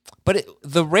 But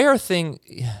the rare thing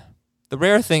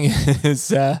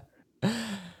is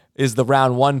is the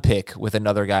round 1 pick with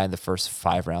another guy in the first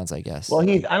 5 rounds, I guess. Well,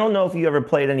 I don't know if you ever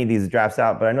played any of these drafts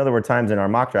out, but I know there were times in our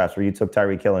mock drafts where you took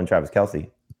Tyreek Hill and Travis Kelce.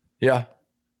 Yeah.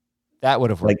 That would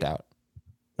have worked out.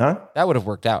 Huh? That would have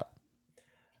worked out.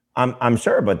 I'm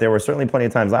sure, but there were certainly plenty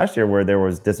of times last year where there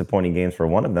was disappointing games for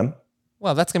one of them.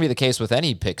 Well, that's going to be the case with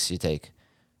any picks you take.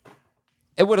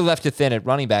 It would have left you thin at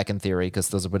running back in theory because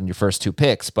those have been your first 2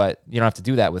 picks, but you don't have to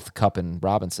do that with Kupp and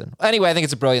Robinson. Anyway, I think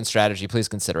it's a brilliant strategy. Please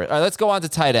consider it. All right, let's go on to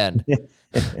tight end.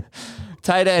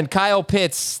 Tight end, Kyle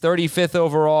Pitts, 35th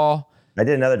overall. I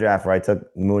did another draft where I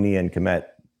took Mooney and Kmet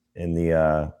in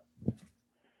the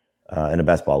in a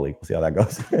best ball league. We'll see how that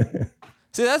goes.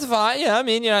 See, that's fine. Yeah, I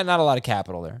mean, not a lot of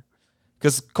capital there.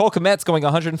 Because Cole Kmet's going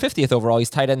 150th overall. He's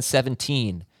tight end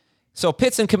 17. So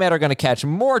Pitts and Kmet are going to catch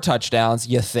more touchdowns,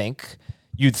 you'd think.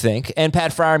 And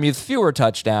Pat Freiermuth, fewer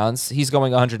touchdowns. He's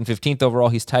going 115th overall.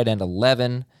 He's tight end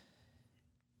 11.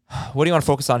 What do you want to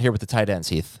focus on here with the tight ends,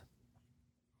 Heath?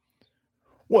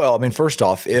 Well, I mean, first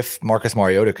off, if Marcus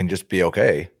Mariota can just be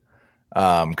okay,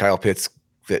 Kyle Pitts,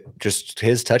 that just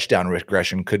his touchdown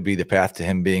regression could be the path to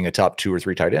him being a top 2 or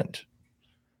 3 tight end.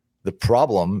 The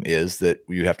problem is that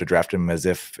you have to draft him as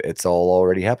if it's all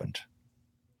already happened.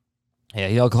 Yeah,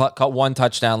 he caught 1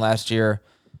 touchdown last year.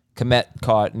 Kmet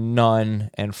caught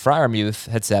none, and Freiermuth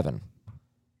had 7.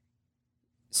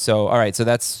 So, all right, so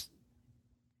that's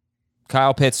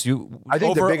Kyle Pitts. I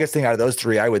think the biggest thing out of those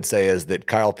 3, I would say, is that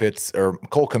Kyle Pitts or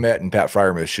Cole Kmet and Pat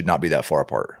Freiermuth should not be that far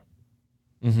apart.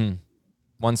 Mm-hmm.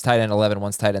 One's tight end 11,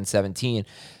 one's tight end 17.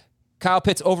 Kyle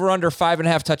Pitts over under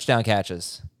 5.5 touchdown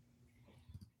catches.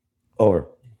 Over.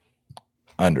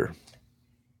 Under.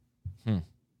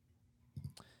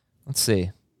 Let's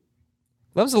see.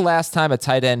 When was the last time a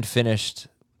tight end finished?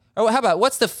 Oh, how about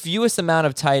what's the fewest amount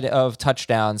of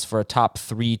touchdowns for a top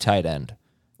 3 tight end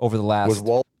over the last? Was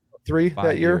Waller 3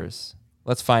 that year? Years?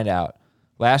 Let's find out.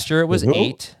 Last year it was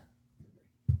 8.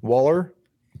 Waller,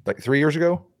 like 3 years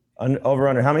ago. Over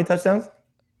under how many touchdowns?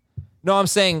 No, I'm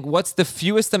saying what's the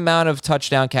fewest amount of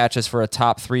touchdown catches for a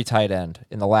top 3 tight end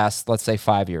in the last, let's say,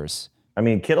 5 years? I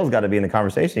mean, Kittle's got to be in the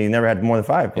conversation. He never had more than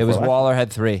 5. It was Waller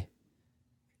had 3.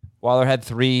 Waller had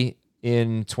 3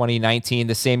 in 2019,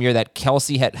 the same year that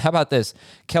Kelce had. How about this?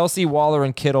 Kelce, Waller,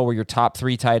 and Kittle were your top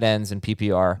 3 tight ends in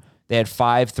PPR. They had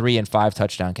 5, 3, and 5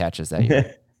 touchdown catches that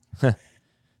year. The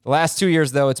last 2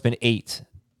 years, though, it's been 8.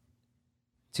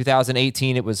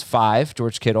 2018, it was 5,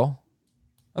 George Kittle.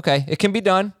 Okay, it can be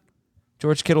done.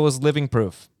 George Kittle is living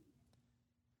proof.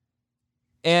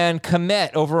 And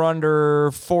Kmet over under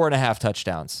 4.5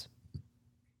 touchdowns.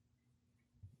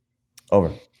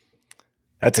 Over.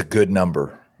 That's a good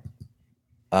number.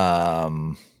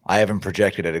 I haven't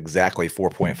projected at exactly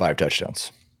 4.5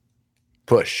 touchdowns.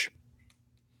 Push.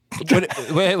 Would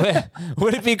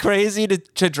it be crazy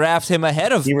to draft him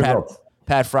ahead of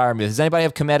Pat Freiermuth? Does anybody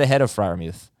have Kmet ahead of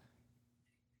Freiermuth?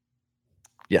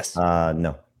 Yes.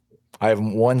 No. I have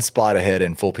 1 spot ahead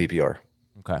in full PPR.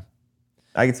 Okay.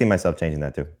 I can see myself changing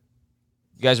that too.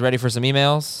 You guys ready for some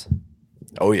emails?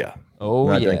 Oh, yeah. Oh,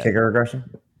 Not yeah. doing kicker regression?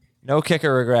 No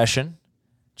kicker regression.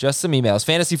 Just some emails.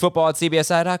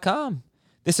 Fantasyfootball@cbsi.com.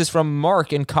 This is from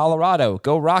Mark in Colorado.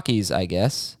 Go Rockies, I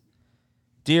guess.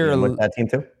 Dear, that team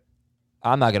too?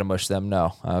 I'm not going to mush them.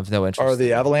 No, I have no interest. Are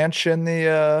the Avalanche in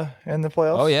the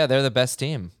playoffs? Oh yeah, they're the best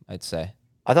team, I'd say.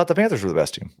 I thought the Panthers were the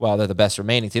best team. Well, they're the best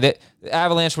remaining team. The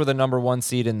Avalanche were the number 1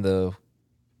 seed in the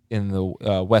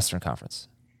Western Conference.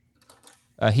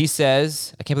 He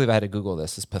says, I can't believe I had to Google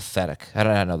this. It's pathetic. I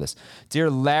don't know this.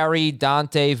 Dear Larry,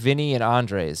 Dante, Vinny, and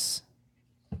Andres.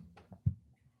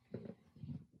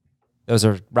 Those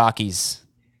are Rockies.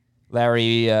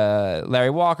 Larry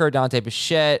Walker, Dante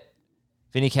Bichette,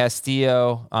 Vinny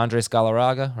Castillo, Andres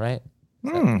Galarraga, right?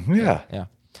 Yeah. Yeah.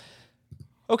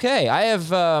 Okay, I have...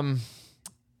 well,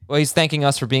 he's thanking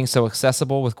us for being so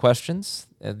accessible with questions.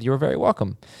 You're very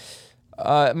welcome.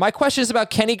 My question is about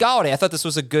Kenny Golladay. I thought this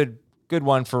was a good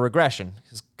one for regression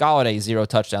because Golladay 0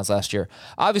 touchdowns last year.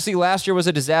 Obviously, last year was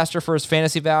a disaster for his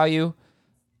fantasy value.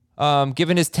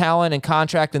 Given his talent and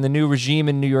contract in the new regime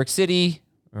in New York City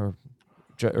or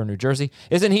New Jersey,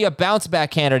 isn't he a bounce back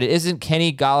candidate? Isn't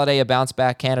Kenny Golladay a bounce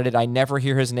back candidate? I never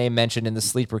hear his name mentioned in the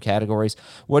sleeper categories.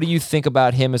 What do you think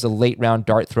about him as a late round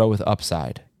dart throw with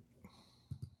upside?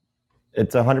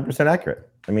 It's 100% accurate.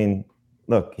 I mean,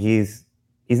 look, he's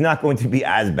not going to be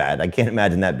as bad. I can't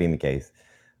imagine that being the case.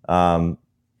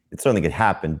 It certainly could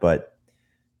happen, but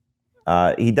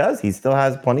he does. He still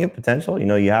has plenty of potential. You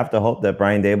know, you have to hope that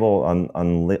Brian Daboll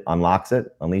unlocks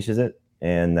it, unleashes it,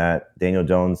 and that Daniel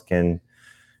Jones can,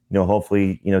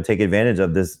 hopefully, take advantage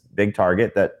of this big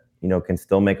target that, can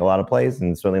still make a lot of plays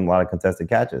and certainly a lot of contested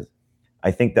catches.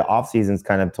 I think the offseason's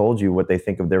kind of told you what they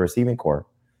think of their receiving core.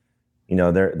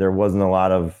 There wasn't a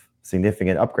lot of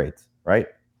significant upgrades, right?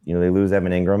 They lose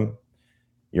Evan Ingram.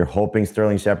 You're hoping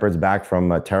Sterling Shepard's back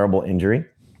from a terrible injury.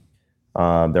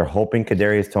 They're hoping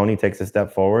Kadarius Toney takes a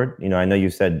step forward. I know you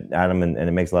said, Adam, and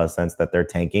it makes a lot of sense that they're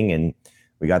tanking, and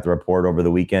we got the report over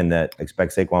the weekend that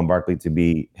expects Saquon Barkley to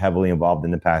be heavily involved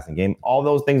in the passing game. All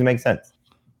those things make sense.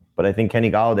 But I think Kenny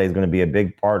Golladay is going to be a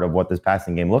big part of what this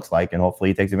passing game looks like, and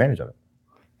hopefully he takes advantage of it.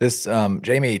 This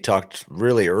Jamie talked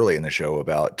really early in the show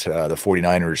about the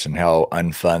 49ers and how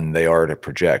unfun they are to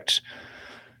project.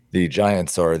 The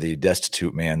Giants are the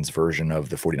destitute man's version of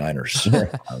the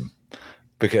 49ers.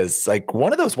 Because like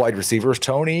one of those wide receivers,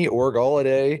 Toney or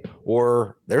Golladay,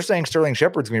 or they're saying Sterling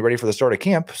Shepard's going to be ready for the start of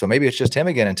camp. So maybe it's just him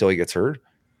again until he gets hurt.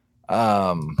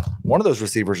 One of those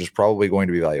receivers is probably going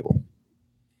to be valuable.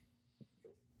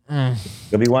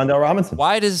 It'll be Wan'Dale Robinson.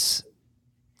 Why does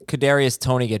Kadarius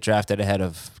Toney get drafted ahead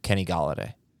of Kenny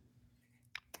Golladay?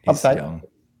 Upside. Young.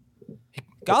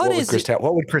 Golladay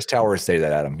What would Chris Towers say to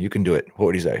that, Adam? You can do it. What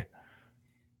would he say?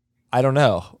 I don't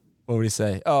know. What would he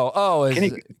say?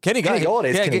 Kenny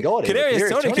Golladay. Yeah, Kenny Golladay. Kadarius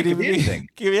Toney could be anything.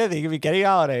 Give me anything. Give me Kenny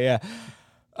Golladay.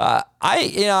 Yeah.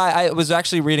 I was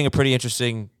actually reading a pretty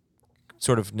interesting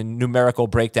sort of numerical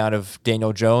breakdown of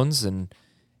Daniel Jones, and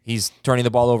he's turning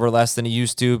the ball over less than he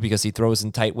used to because he throws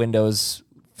in tight windows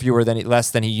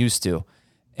less than he used to,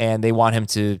 and they want him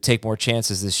to take more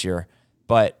chances this year.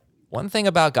 But one thing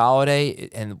about Golladay,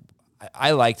 and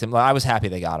I liked him. I was happy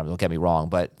they got him. Don't get me wrong,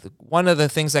 but one of the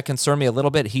things that concerned me a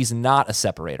little bit, he's not a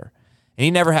separator, and he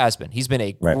never has been. He's been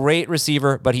a great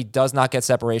receiver, but he does not get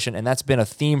separation, and that's been a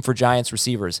theme for Giants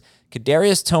receivers.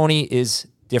 Kadarius Toney is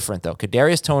different, though.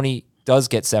 Kadarius Toney does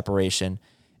get separation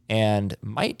and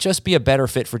might just be a better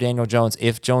fit for Daniel Jones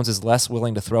if Jones is less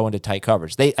willing to throw into tight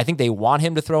coverage. I think they want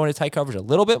him to throw into tight coverage a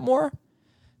little bit more.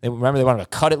 They want him to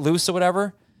cut it loose or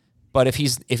whatever. But if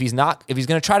he's going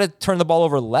to try to turn the ball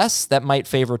over less, that might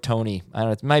favor Toney. I don't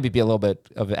know. It might be a little bit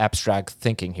of abstract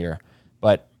thinking here.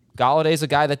 But Galladay's a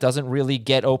guy that doesn't really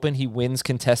get open. He wins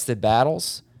contested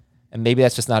battles. And maybe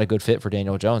that's just not a good fit for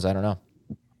Daniel Jones. I don't know.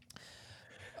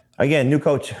 Again, new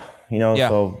coach,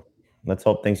 so let's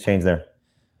hope things change there.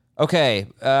 Okay,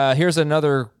 here's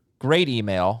another great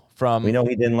email from... We know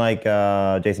he didn't like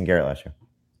Jason Garrett last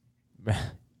year.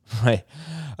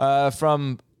 Right.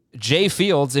 From Jay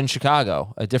Fields in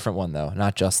Chicago. A different one, though,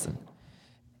 not Justin.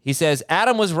 He says,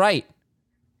 Adam was right.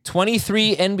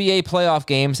 23 NBA playoff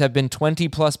games have been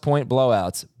 20-plus point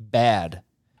blowouts. Bad.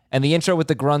 And the intro with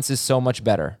the grunts is so much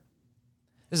better.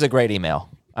 This is a great email.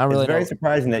 It's very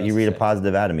surprising that you read a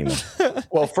positive Adam email.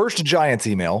 Well, first a Giants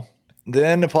email,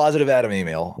 then a positive Adam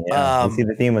email. Yeah, you see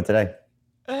the theme of today.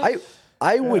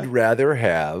 I would rather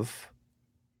have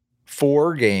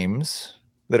 4 games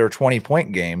that are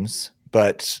 20-point games,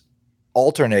 but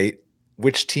alternate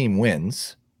which team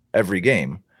wins every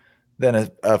game than a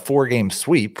 4-game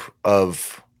sweep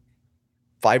of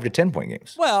 5 to 10-point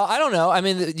games. Well, I don't know. I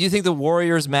mean, do you think the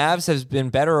Warriors Mavs has been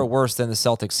better or worse than the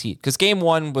Celtics Heat? Because game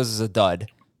 1 was a dud.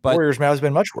 But Warriors Mavs has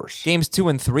been much worse. Games 2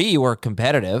 and 3 were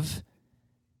competitive.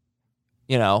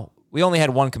 We only had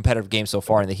one competitive game so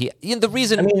far in the Heat. The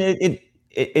reason, I mean,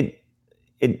 it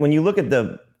when you look at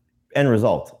the end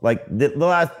result, like the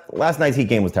last night's Heat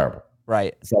game was terrible.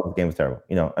 Right. The Celtics game was terrible.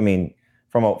 I mean,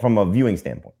 from a viewing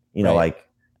standpoint, like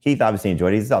Keith obviously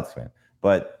enjoyed it. He's a Celtics fan,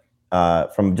 but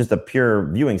from just a pure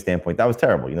viewing standpoint, that was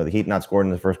terrible. The Heat not scored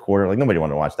in the first quarter. Like nobody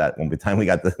wanted to watch that. When the time we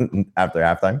got after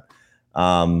halftime.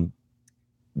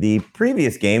 The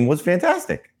previous game was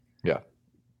fantastic. Yeah.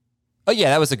 Oh,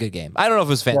 yeah, that was a good game. I don't know if it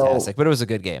was fantastic, but it was a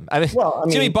good game. I mean,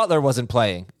 Jimmy Butler wasn't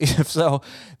playing. So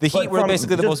the Heat were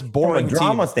basically the most boring from a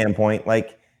drama team. Standpoint,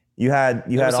 like you had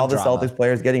all the drama. Celtics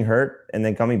players getting hurt and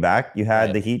then coming back. You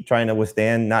had the Heat trying to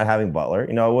withstand not having Butler.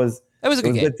 It was a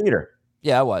good game. Good theater.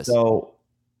 Yeah, it was. So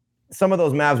some of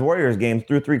those Mavs Warriors games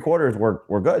through 3 quarters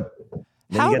were good.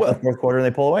 Then you get to the fourth quarter and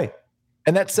they pull away.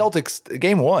 And that Celtics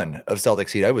game 1 of Celtics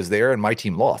Heat, I was there and my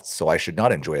team lost, so I should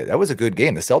not enjoy it. That was a good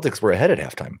game. The Celtics were ahead at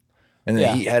halftime, and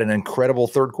then he had an incredible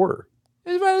third quarter.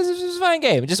 It was a fine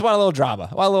game. Just want a little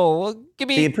drama.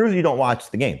 It proves you don't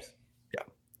watch the games. Yeah.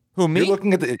 Who, me? You're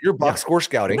looking at your box score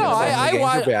scouting. No, I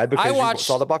watch. Bad because you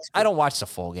saw the box score. I don't watch the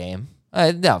full game.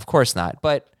 No, of course not.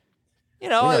 But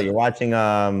you're watching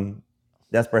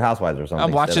Desperate Housewives or something.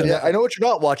 I'm watching. I know what you're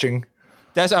not watching.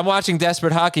 I'm watching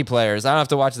Desperate Hockey Players. I don't have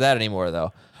to watch that anymore,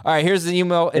 though. All right, here's an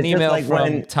email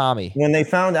from Tommy. When they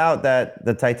found out that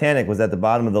the Titanic was at the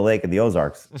bottom of the lake of the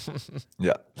Ozarks.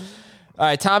 Yeah. All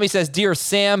right, Tommy says, Dear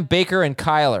Sam, Baker, and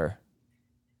Kyler.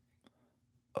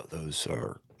 Those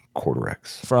are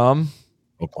quarterbacks From?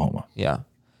 Oklahoma. Yeah.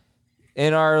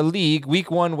 In our league,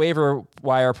 week 1 waiver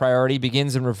wire priority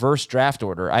begins in reverse draft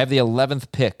order. I have the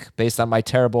 11th pick based on my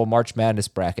terrible March Madness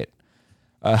bracket.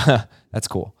 That's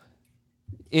cool.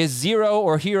 Is Zero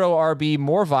or Hero RB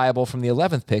more viable from the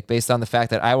 11th pick based on the fact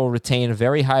that I will retain a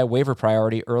very high waiver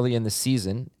priority early in the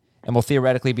season and will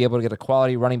theoretically be able to get a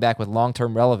quality running back with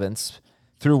long-term relevance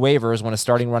through waivers when a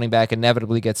starting running back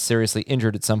inevitably gets seriously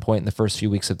injured at some point in the first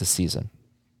few weeks of the season?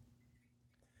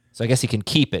 So I guess he can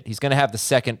keep it. He's going to have the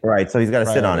second. Right. So he's got to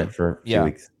sit on priority. it for a few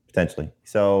weeks, potentially.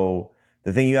 So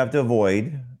the thing you have to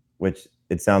avoid, which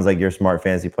it sounds like you're a smart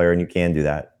fantasy player and you can do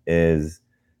that, is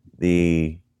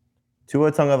the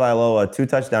Tua Tagovailoa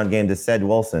 2-touchdown game to Ced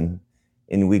Wilson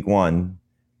in week 1.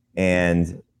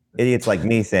 And idiots like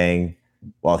me saying,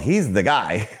 well, he's the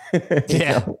guy.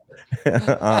 Yeah.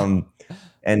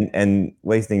 And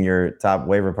wasting your top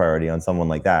waiver priority on someone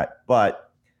like that. But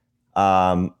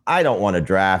I don't want to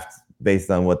draft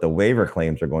based on what the waiver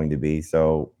claims are going to be.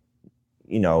 So,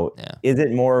 is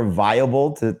it more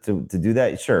viable to do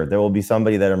that? Sure. There will be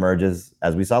somebody that emerges,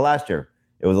 as we saw last year.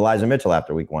 It was Elijah Mitchell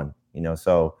after week 1,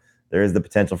 so there is the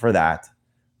potential for that.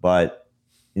 But,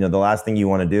 the last thing you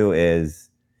want to do is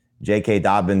J.K.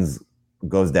 Dobbins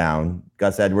goes down,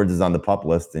 Gus Edwards is on the PUP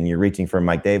list, and you're reaching for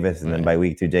Mike Davis. And then by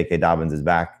week 2, J.K. Dobbins is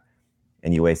back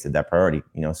and you wasted that priority,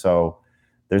 so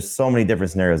there's so many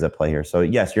different scenarios at play here. So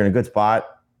yes, you're in a good spot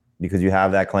because you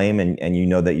have that claim and you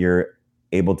know that you're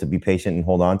able to be patient and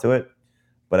hold on to it.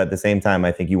 But at the same time,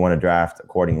 I think you want to draft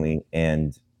accordingly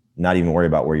and not even worry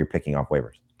about where you're picking off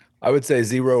waivers. I would say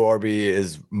Zero RB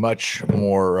is much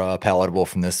more palatable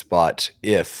from this spot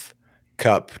if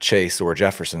Kupp, Chase, or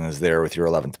Jefferson is there with your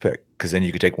 11th pick, because then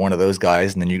you could take one of those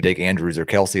guys and then you take Andrews or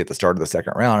Kelsey at the start of the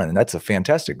second round, and that's a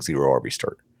fantastic Zero RB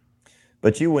start.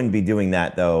 But you wouldn't be doing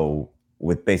that, though,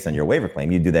 based on your waiver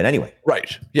claim. You'd do that anyway.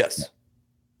 Right. Yes.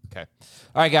 Okay.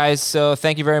 All right, guys. So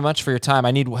thank you very much for your time.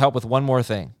 I need help with one more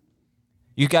thing.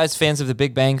 You guys fans of The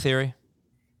Big Bang Theory?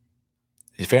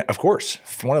 Of course.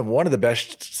 One of the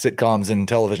best sitcoms in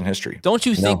television history. Don't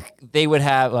you think they would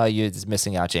have, you're just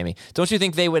missing out, Jamie. Don't you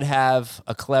think they would have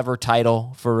a clever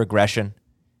title for regression?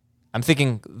 I'm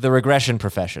thinking The Regression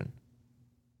Profession.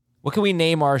 What can we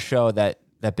name our show that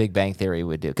Big Bang Theory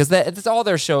would do? Because that's all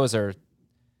their shows are.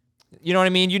 You know what I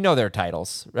mean? You know their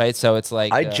titles, right? So it's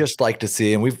like I'd just like to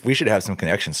see, and we should have some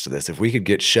connections to this. If we could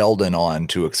get Sheldon on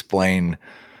to explain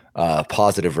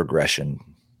positive regression,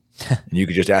 and you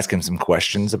could just ask him some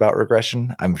questions about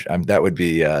regression, that would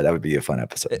be a fun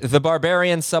episode. The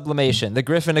Barbarian sublimation, the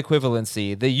Griffin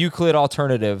equivalency, the Euclid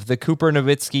alternative, the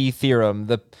Cooper-Nowitzki theorem,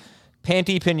 the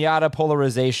Panty-Pinata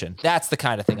polarization. That's the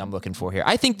kind of thing I'm looking for here.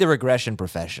 I think The Regression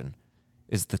Profession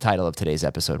is the title of today's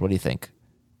episode. What do you think?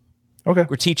 Okay.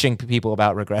 We're teaching people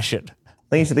about regression. I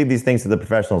think you should leave these things to the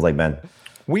professionals like Ben.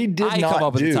 We did not come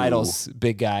up with the titles,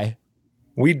 big guy.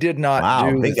 We did not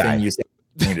do the thing you said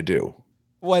you need to do.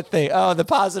 What thing? Oh, the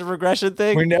positive regression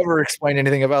thing? We never explained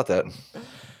anything about that.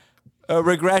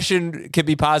 Regression can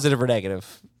be positive or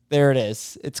negative. There it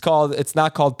is. It's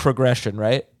not called progression,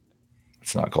 right?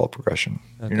 It's not called progression.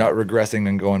 Okay. You're not regressing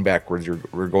and going backwards.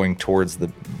 We're going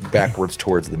backwards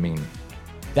towards the mean.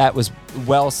 That was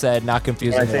well said, not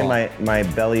confusing. I say my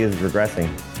belly is regressing.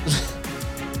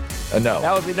 No.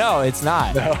 That would be no. It's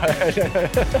not. No.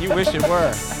 You wish it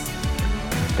were.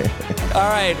 All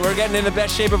right, we're getting in the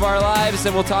best shape of our lives,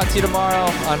 and we'll talk to you tomorrow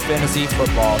on Fantasy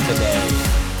Football Today.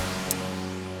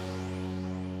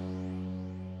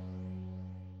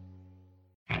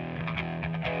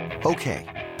 Okay,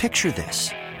 picture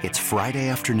this. It's Friday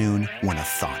afternoon when a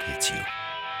thought hits you.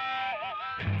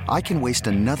 I can waste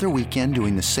another weekend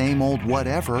doing the same old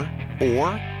whatever, or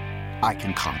I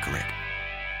can conquer it.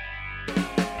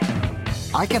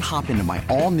 I can hop into my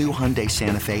all-new Hyundai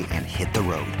Santa Fe and hit the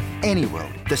road. Any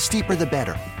road. The steeper, the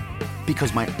better.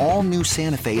 Because my all-new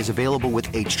Santa Fe is available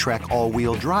with H-Track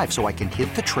all-wheel drive, so I can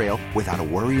hit the trail without a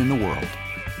worry in the world.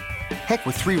 Heck,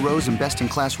 with 3 rows and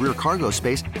best-in-class rear cargo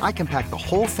space, I can pack the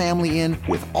whole family in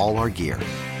with all our gear.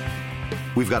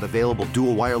 We've got available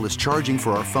dual wireless charging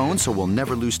for our phones, so we'll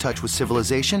never lose touch with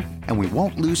civilization, and we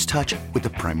won't lose touch with the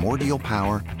primordial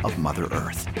power of Mother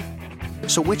Earth.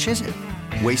 So which is it?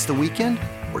 Waste the weekend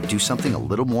or do something a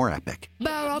little more epic?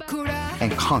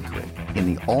 And conquer it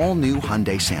in the all-new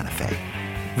Hyundai Santa Fe.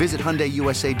 Visit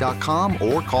HyundaiUSA.com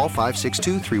or call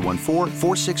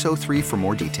 562-314-4603 for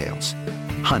more details.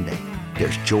 Hyundai,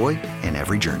 there's joy in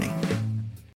every journey.